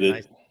 You did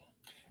nice. it.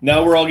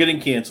 Now we're all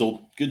getting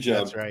canceled. Good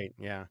job. That's right.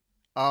 Yeah.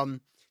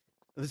 Um.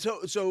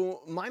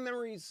 So my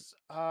memories.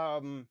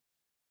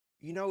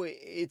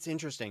 It's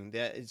interesting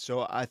that.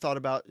 So I thought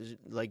about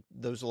like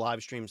those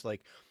live streams.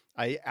 Like,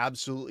 I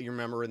absolutely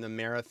remember in the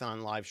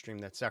marathon live stream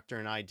that Sector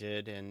and I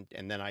did, and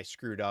then I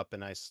screwed up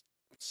and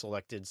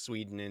selected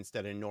Sweden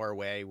instead of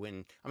Norway.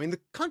 When I mean the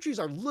countries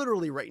are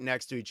literally right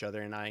next to each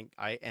other, and I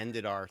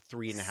ended our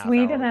 3.5 hour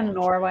Sweden and long stream.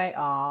 Norway.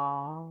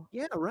 Oh.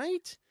 Yeah.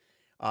 Right.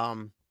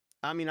 Um,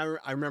 I mean,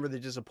 I remember the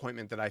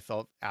disappointment that I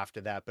felt after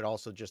that, but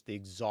also just the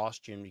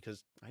exhaustion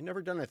because I never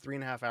done a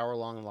 3.5 hour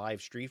long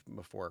live stream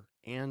before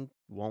and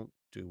won't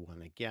do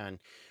one again.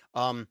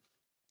 Um,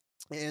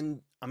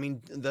 and I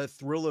mean, the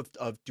thrill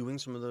of doing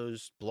some of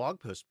those blog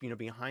posts,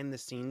 behind the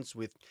scenes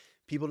with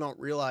people don't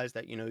realize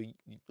that,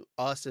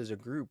 us as a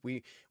group,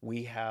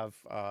 we have,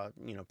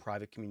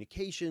 private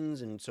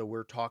communications. And so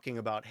we're talking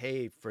about,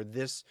 hey, for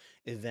this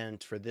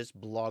event, for this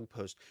blog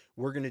post,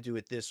 we're going to do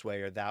it this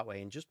way or that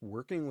way. And just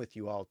working with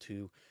you all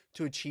to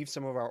achieve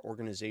some of our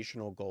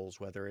organizational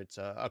goals, whether it's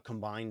a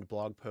combined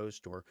blog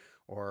post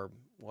or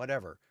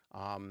whatever.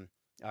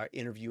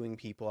 interviewing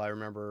people. I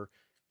remember,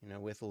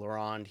 with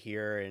Laurent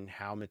here and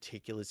how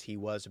meticulous he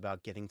was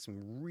about getting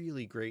some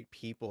really great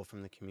people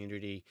from the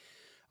community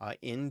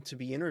in to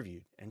be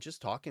interviewed and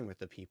just talking with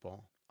the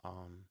people.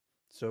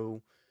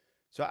 So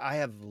so I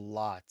have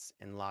lots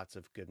and lots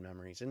of good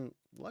memories, and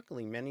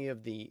luckily, many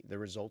of the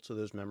results of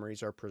those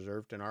memories are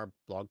preserved in our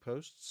blog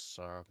posts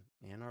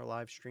and our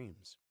live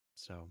streams.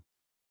 So,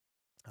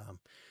 um,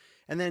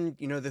 and then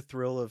the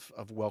thrill of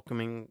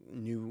welcoming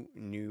new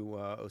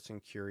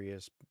OSINT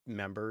Curious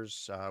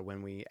members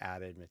when we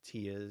added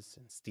Matthias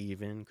and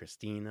Steven,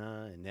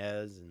 Christina,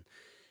 Inez,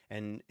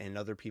 and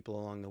other people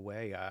along the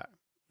way.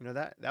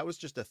 That was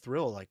just a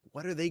thrill. Like,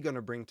 what are they going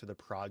to bring to the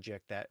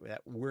project that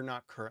we're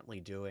not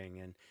currently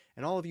doing?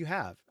 And all of you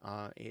have.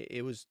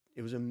 It was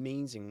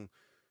amazing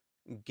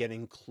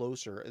getting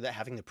closer. That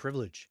having the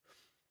privilege.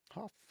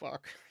 Oh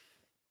fuck.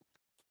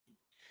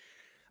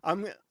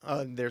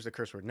 There's a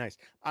curse word. Nice.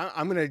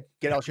 I'm gonna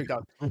get all shook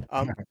up.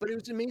 But it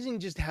was amazing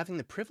just having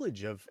the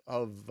privilege of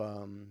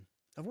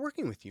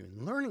working with you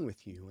and learning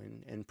with you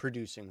and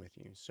producing with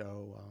you.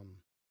 So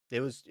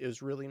it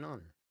was really an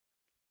honor.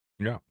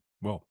 Yeah.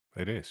 Well,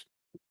 it is.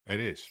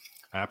 It is.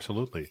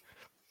 Absolutely.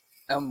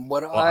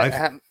 What Well, I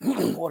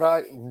I've what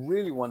I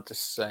really want to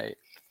say,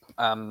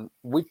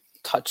 we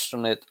touched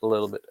on it a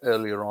little bit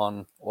earlier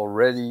on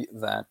already,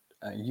 that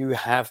you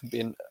have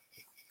been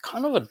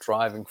kind of a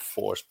driving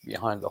force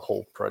behind the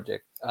whole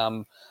project.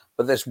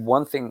 But there's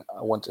one thing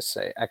I want to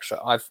say.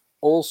 Actually, I've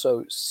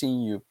also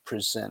seen you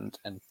present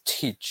and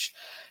teach,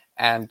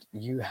 and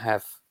you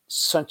have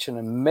such an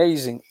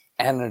amazing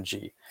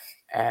energy,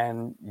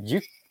 and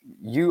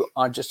you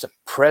are just a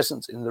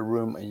presence in the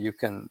room, and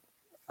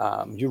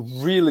you're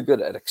really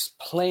good at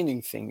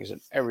explaining things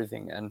and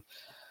everything.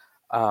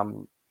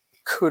 And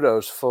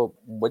kudos for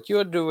what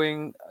you're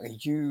doing.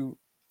 You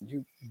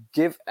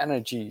give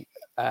energy.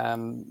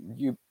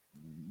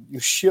 You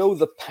show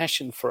the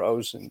passion for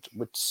OSINT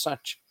with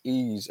such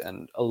ease,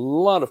 and a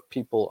lot of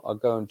people are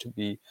going to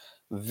be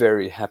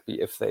very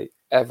happy if they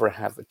ever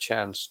have a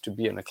chance to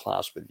be in a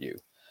class with you.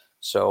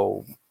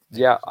 So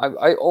yeah,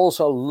 I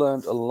also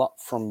learned a lot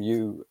from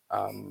you,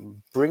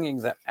 bringing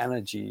that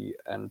energy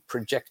and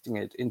projecting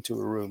it into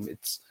a room.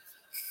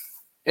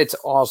 It's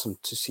awesome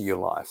to see you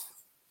live.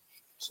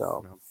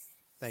 So No,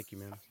 thank you,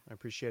 man. I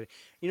appreciate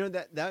it.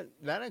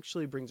 That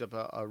actually brings up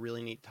a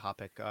really neat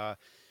topic.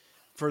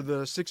 For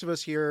the six of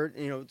us here,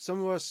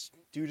 some of us,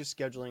 due to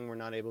scheduling, we're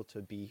not able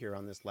to be here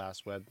on this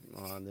last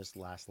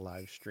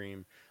live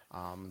stream.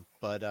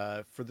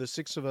 But for the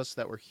six of us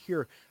that were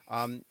here,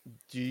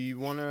 do you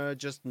want to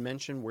just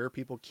mention where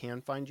people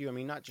can find you? I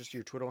mean, not just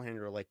your Twitter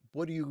handle, like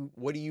what are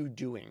you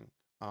doing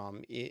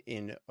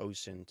in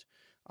OSINT?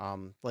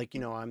 Like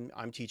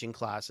I'm teaching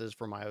classes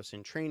for my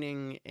OSINT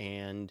training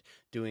and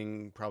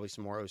doing probably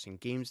some more OSINT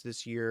games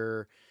this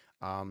year.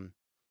 Um,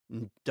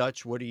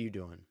 Dutch, what are you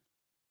doing?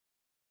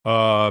 Where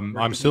I'm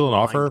can still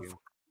people an find offer. you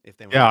if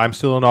they want Yeah, to I'm find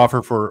still an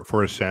offer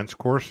for a Sense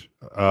course.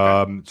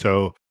 Okay.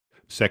 So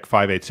Sec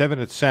 587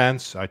 at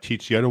Sense. I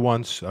teach the other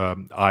ones.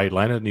 I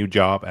landed a new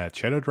job at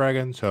Shadow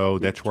Dragon, so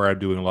that's where I'm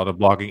doing a lot of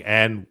blogging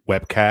and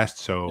webcasts.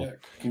 So Yeah,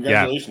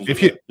 congratulations with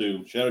if you that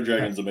too. Shadow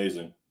Dragon's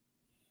amazing.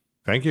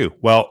 thank you.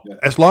 Well, Yeah.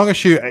 as long as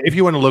if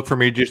you want to look for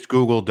me, just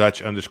Google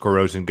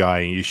Dutch_Rosen guy,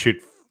 and you should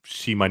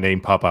see my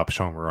name pop up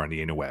somewhere on the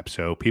interweb.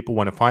 So people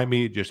want to find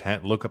me, just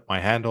look up my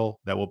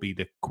handle. That will be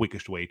the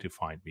quickest way to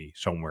find me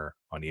somewhere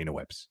on the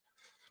interwebs.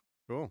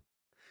 Cool.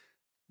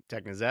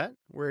 Technazette,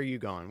 where are you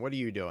going? What are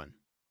you doing?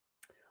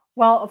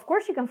 Well, of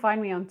course, you can find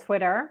me on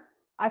Twitter.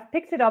 I've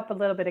picked it up a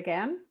little bit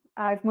again.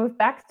 I've moved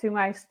back to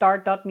my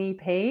start.me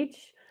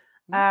page.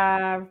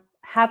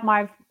 Had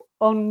my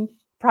own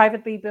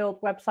privately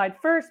built website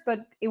first, but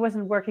it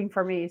wasn't working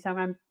for me. So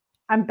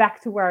I'm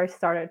back to where I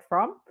started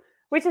from,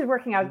 which is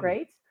working out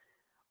great.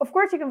 Of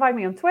course, you can find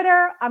me on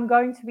Twitter. I'm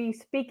going to be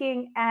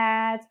speaking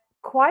at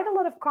quite a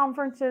lot of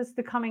conferences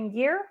the coming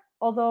year,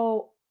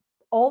 although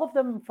all of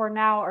them for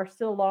now are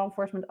still law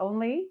enforcement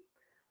only.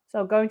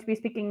 So going to be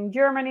speaking in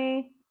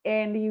Germany,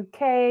 in the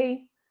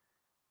UK,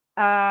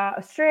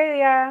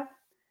 Australia,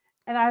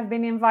 and I've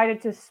been invited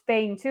to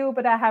Spain too,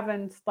 but I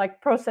haven't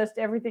processed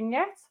everything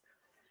yet.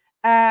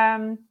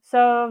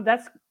 So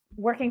that's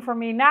working for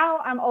me now.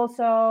 I'm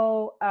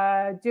also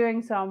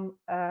doing some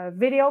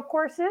video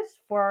courses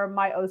for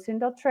my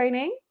OSINT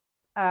training,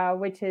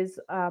 which is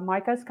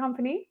Micah's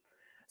company.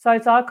 So I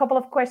saw a couple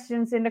of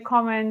questions in the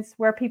comments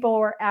where people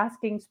were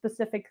asking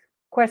specific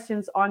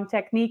questions on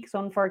techniques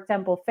on, for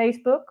example,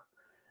 Facebook.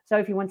 So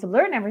if you want to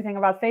learn everything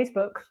about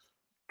Facebook,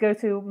 go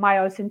to my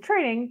OSINT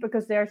training,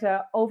 because there's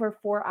a over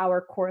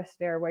 4-hour course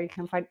there where you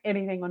can find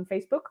anything on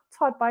Facebook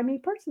taught by me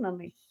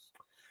personally.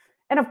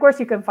 And of course,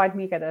 you can find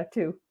Mika there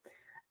too.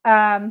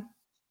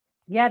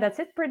 Yeah, that's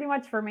it pretty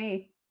much for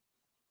me.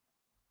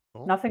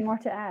 Cool. Nothing more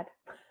to add.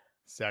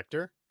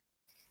 Sector?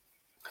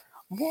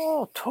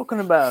 well, talking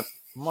about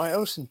my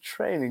OSINT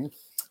training,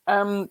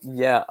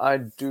 yeah, I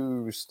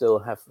do still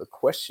have a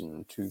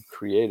question to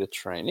create a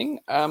training.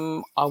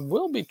 I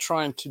will be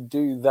trying to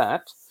do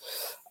that.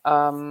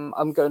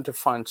 I'm going to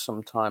find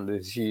some time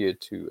this year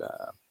to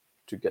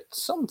to get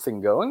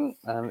something going,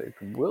 and it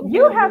will be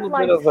You a have little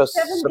like bit of a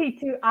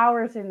 72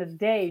 hours in a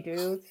day,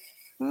 dude.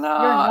 You're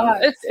no.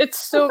 nuts. It's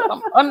still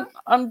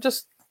I'm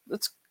just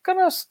it's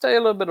gonna stay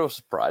a little bit of a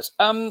surprise.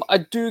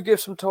 I do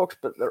give some talks,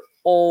 but they're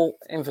all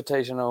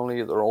invitation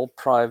only. They're all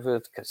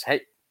private because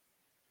hey,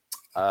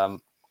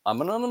 I'm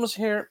anonymous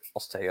here. I'll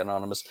stay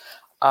anonymous.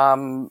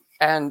 And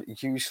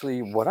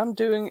usually, what I'm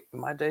doing in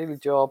my daily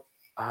job,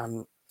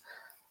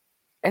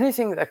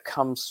 anything that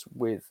comes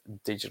with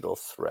digital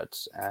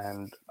threats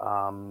and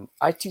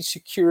IT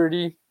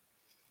security,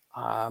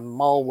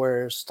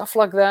 malware, stuff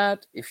like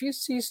that. If you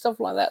see stuff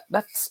like that,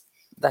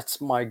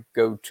 that's my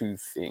go-to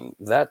thing.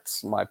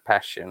 That's my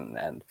passion,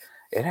 and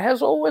it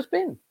has always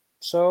been.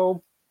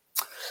 So,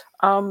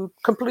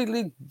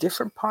 completely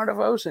different part of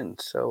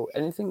OSINT. So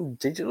anything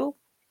digital,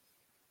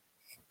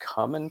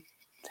 come and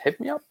hit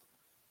me up.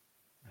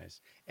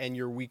 Nice. And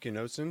your week in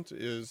OSINT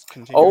is Oh,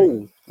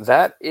 continuing?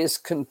 that is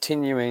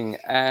continuing,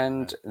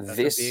 and That's a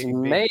this big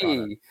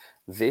product.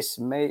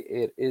 May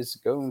it is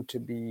going to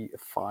be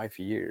 5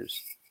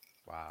 years.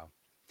 Wow.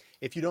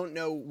 If you don't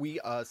know, we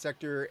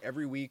sector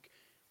every week,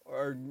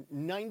 or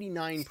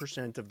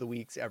 99% of the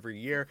weeks every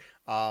year.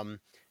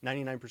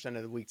 99%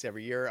 of the weeks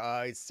every year.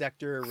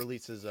 Sector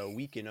releases a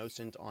week in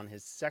OSINT on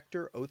his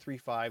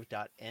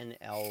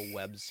sector035.nl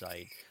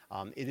website.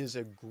 It is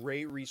a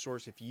great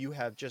resource if you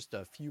have just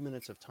a few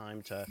minutes of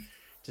time to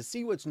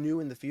see what's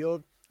new in the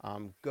field.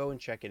 Go and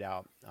check it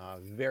out.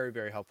 Very,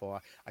 very helpful.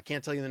 I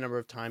can't tell you the number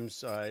of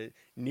times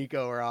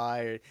Nico or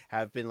I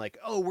have been like,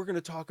 "Oh, we're going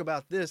to talk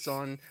about this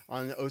on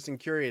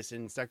OSINT Curious,"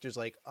 and Sector's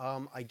like,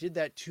 "I did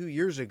that 2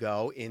 years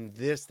ago in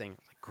this thing." I'm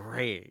like,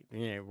 great,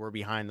 we're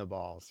behind the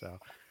ball. So,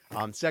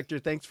 Sector,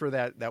 thanks for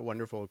that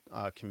wonderful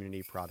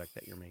community product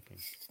that you're making.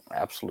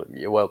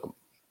 Absolutely, you're welcome.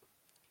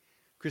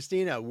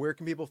 Christina, where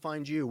can people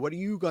find you? What are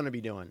you going to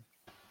be doing?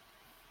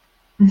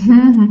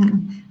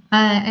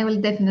 I will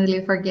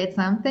definitely forget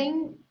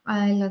something.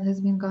 A lot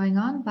has been going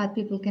on, but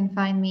people can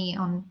find me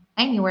on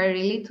anywhere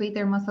really.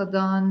 Twitter,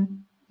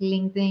 Mastodon,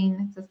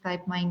 LinkedIn. Just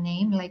type my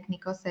name, like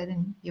Nico said,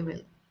 and you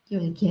will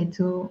get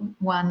to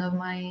one of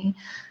my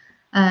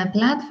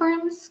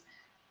platforms.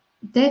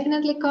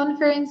 Definitely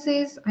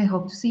conferences. I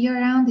hope to see you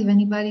around. If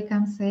anybody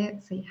comes, say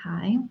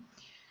hi.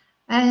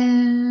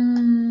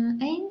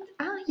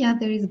 Yeah,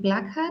 there is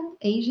Black Hat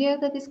Asia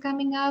that is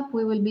coming up.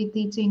 We will be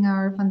teaching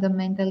our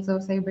fundamentals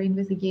of cyber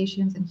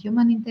investigations and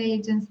human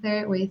intelligence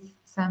there with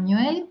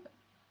Samuel.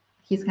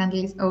 His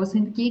handle is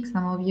OSINT Geek.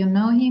 Some of you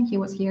know him. He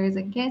was here as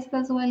a guest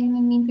as well in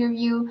an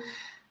interview.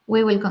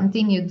 We will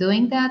continue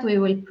doing that. We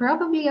will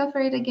probably offer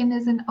it again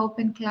as an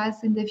open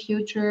class in the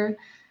future.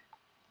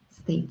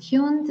 Stay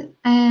tuned.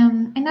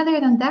 And other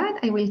than that,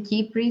 I will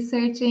keep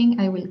researching.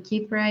 I will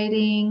keep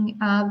writing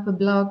up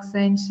blogs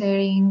and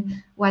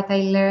sharing what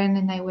I learn,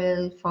 and I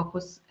will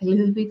focus a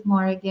little bit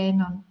more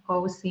again on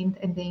OSINT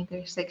and the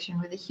intersection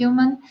with the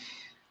human,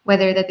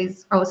 whether that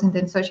is OSINT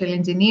and social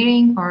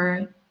engineering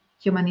or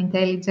human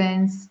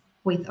intelligence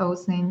with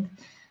OSINT,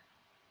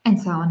 and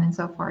so on and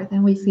so forth.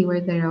 And we'll see where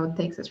the road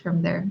takes us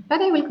from there.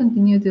 But I will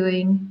continue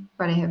doing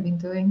what I have been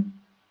doing.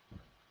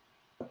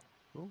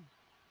 Cool.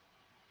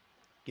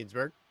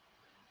 Ginsberg?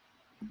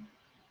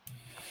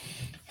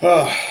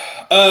 Well,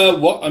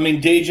 I mean,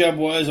 day job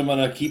wise, I'm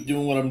gonna keep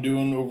doing what I'm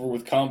doing over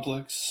with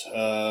Complex.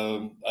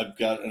 I've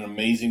got an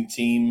amazing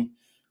team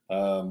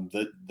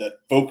that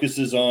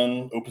focuses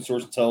on open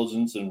source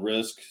intelligence and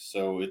risk.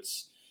 So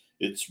it's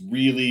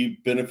really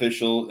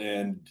beneficial,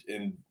 and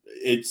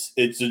it's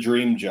a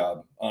dream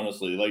job,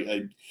 honestly. Like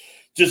I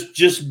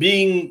just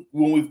being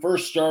when we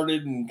first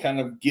started and kind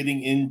of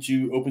getting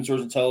into open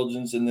source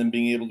intelligence, and then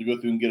being able to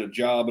go through and get a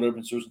job at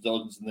open source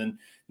intelligence, and then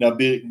now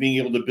being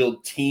able to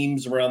build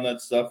teams around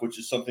that stuff, which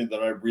is something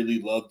that I really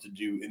love to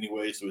do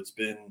anyway. So it's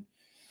been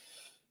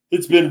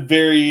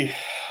very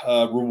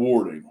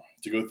rewarding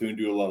to go through and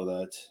do a lot of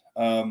that.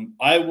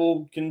 I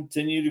will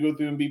continue to go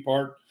through and be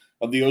part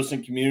of the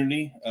OSINT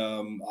community.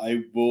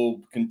 I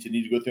will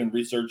continue to go through and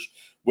research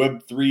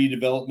Web3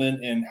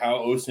 development and how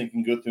OSINT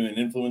can go through and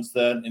influence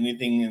that.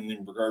 Anything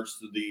in regards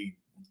to the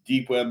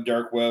deep web,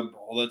 dark web,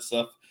 all that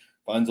stuff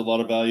finds a lot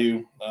of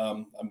value.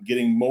 I'm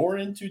getting more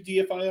into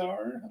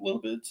DFIR a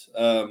little bit.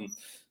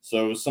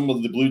 So some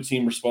of the blue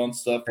team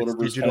response stuff, That's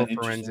whatever is kind digital of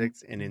interesting.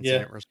 forensics and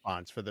incident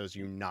response for those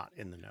of you not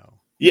in the know.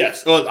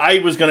 Yes. Well, I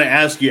was going to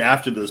ask you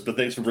after this, but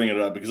thanks for bringing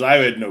it up because I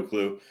had no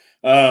clue.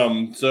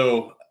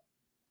 So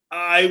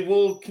I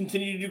will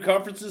continue to do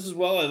conferences as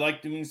well. I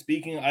like doing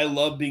speaking. I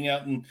love being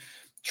out and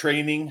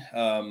training,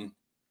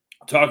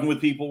 talking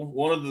with people.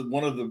 One of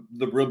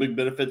the real big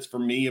benefits for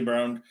me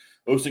around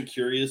OSINT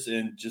Curious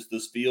and just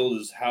this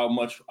field is how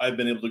much I've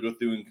been able to go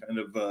through and kind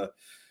of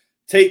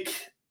take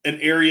an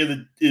area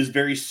that is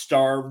very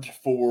starved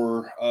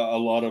for a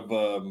lot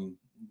of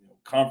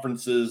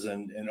conferences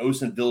and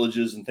OSINT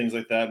villages and things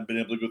like that, and been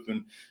able to go through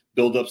and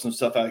build up some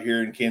stuff out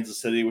here in Kansas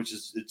City, which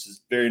is it's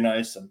just very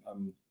nice.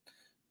 I'm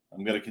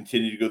going to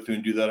continue to go through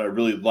and do that. I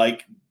really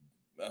like,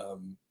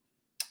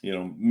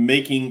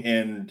 making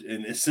and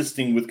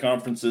assisting with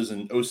conferences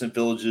and OSINT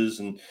villages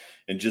and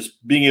and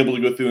just being able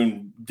to go through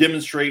and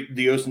demonstrate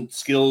the OSINT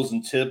skills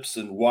and tips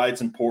and why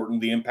it's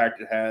important, the impact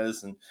it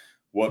has, and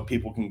what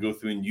people can go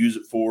through and use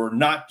it for,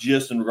 not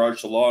just in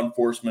regards to law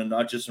enforcement,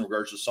 not just in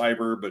regards to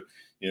cyber, but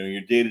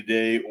your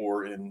day-to-day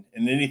or in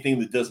anything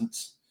that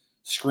doesn't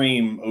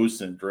scream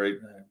OSINT, right?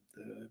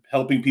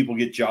 Helping people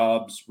get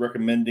jobs,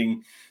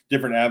 recommending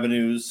different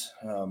avenues.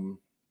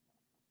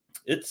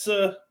 It's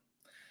a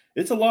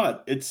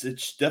lot.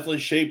 It's definitely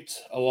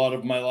shaped a lot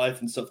of my life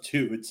and stuff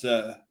too. It's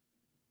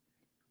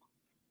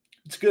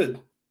good.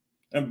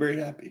 I'm very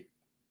happy.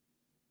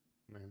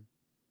 Man.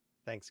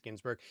 Thanks,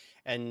 Ginsburg.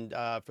 And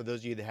for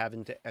those of you that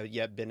haven't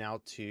yet been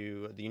out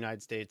to the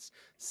United States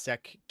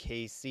SEC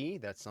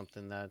KC, that's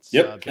something that's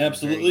Yep, been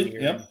absolutely.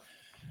 very Yep.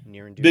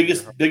 near and dear to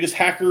your heart. Biggest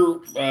hacker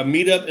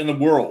meetup in the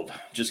world.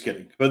 Just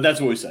kidding, but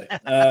that's what we say.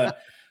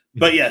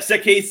 But yeah,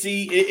 SEC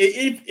KC.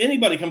 If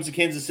anybody comes to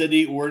Kansas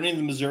City or any of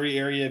the Missouri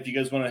area, if you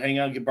guys want to hang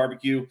out, get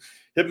barbecue,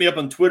 hit me up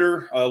on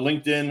Twitter,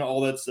 LinkedIn, all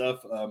that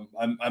stuff.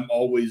 I'm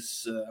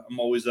always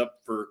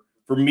up for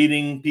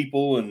meeting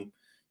people and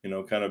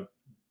kind of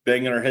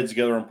banging our heads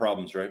together on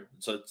problems, right?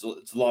 So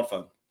it's a lot of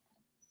fun.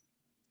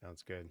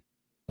 Sounds good.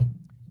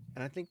 And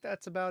I think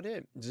that's about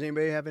it. Does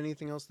anybody have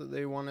anything else that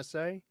they want to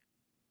say?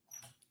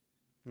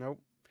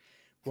 Nope.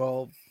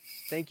 Well,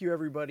 thank you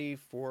everybody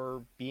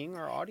for being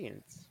our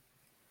audience.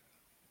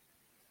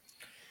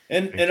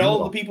 And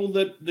all the people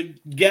that the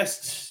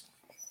guests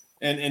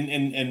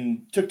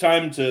and took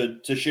time to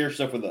share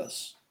stuff with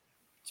us.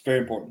 It's very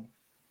important.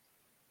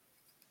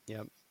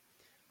 Yep.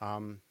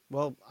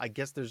 Well, I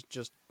guess there's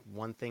just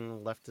one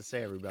thing left to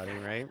say, everybody,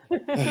 right?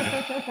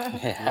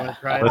 Yeah.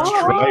 Let's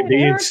try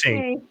being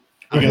sync.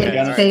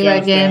 Let's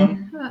fail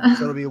again.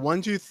 So it'll be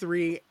 1, 2,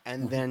 3,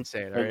 and then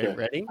say it. All right, Okay.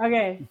 ready?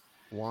 Okay.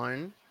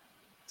 1,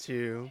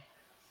 2,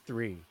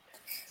 3.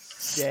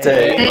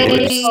 Stay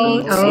curious.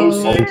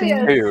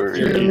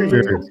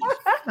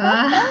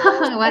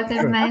 What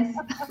a nice.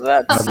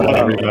 That's Bye,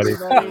 everybody.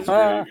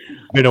 Bye.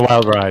 Been a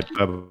wild ride.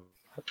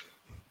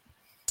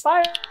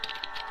 Bye.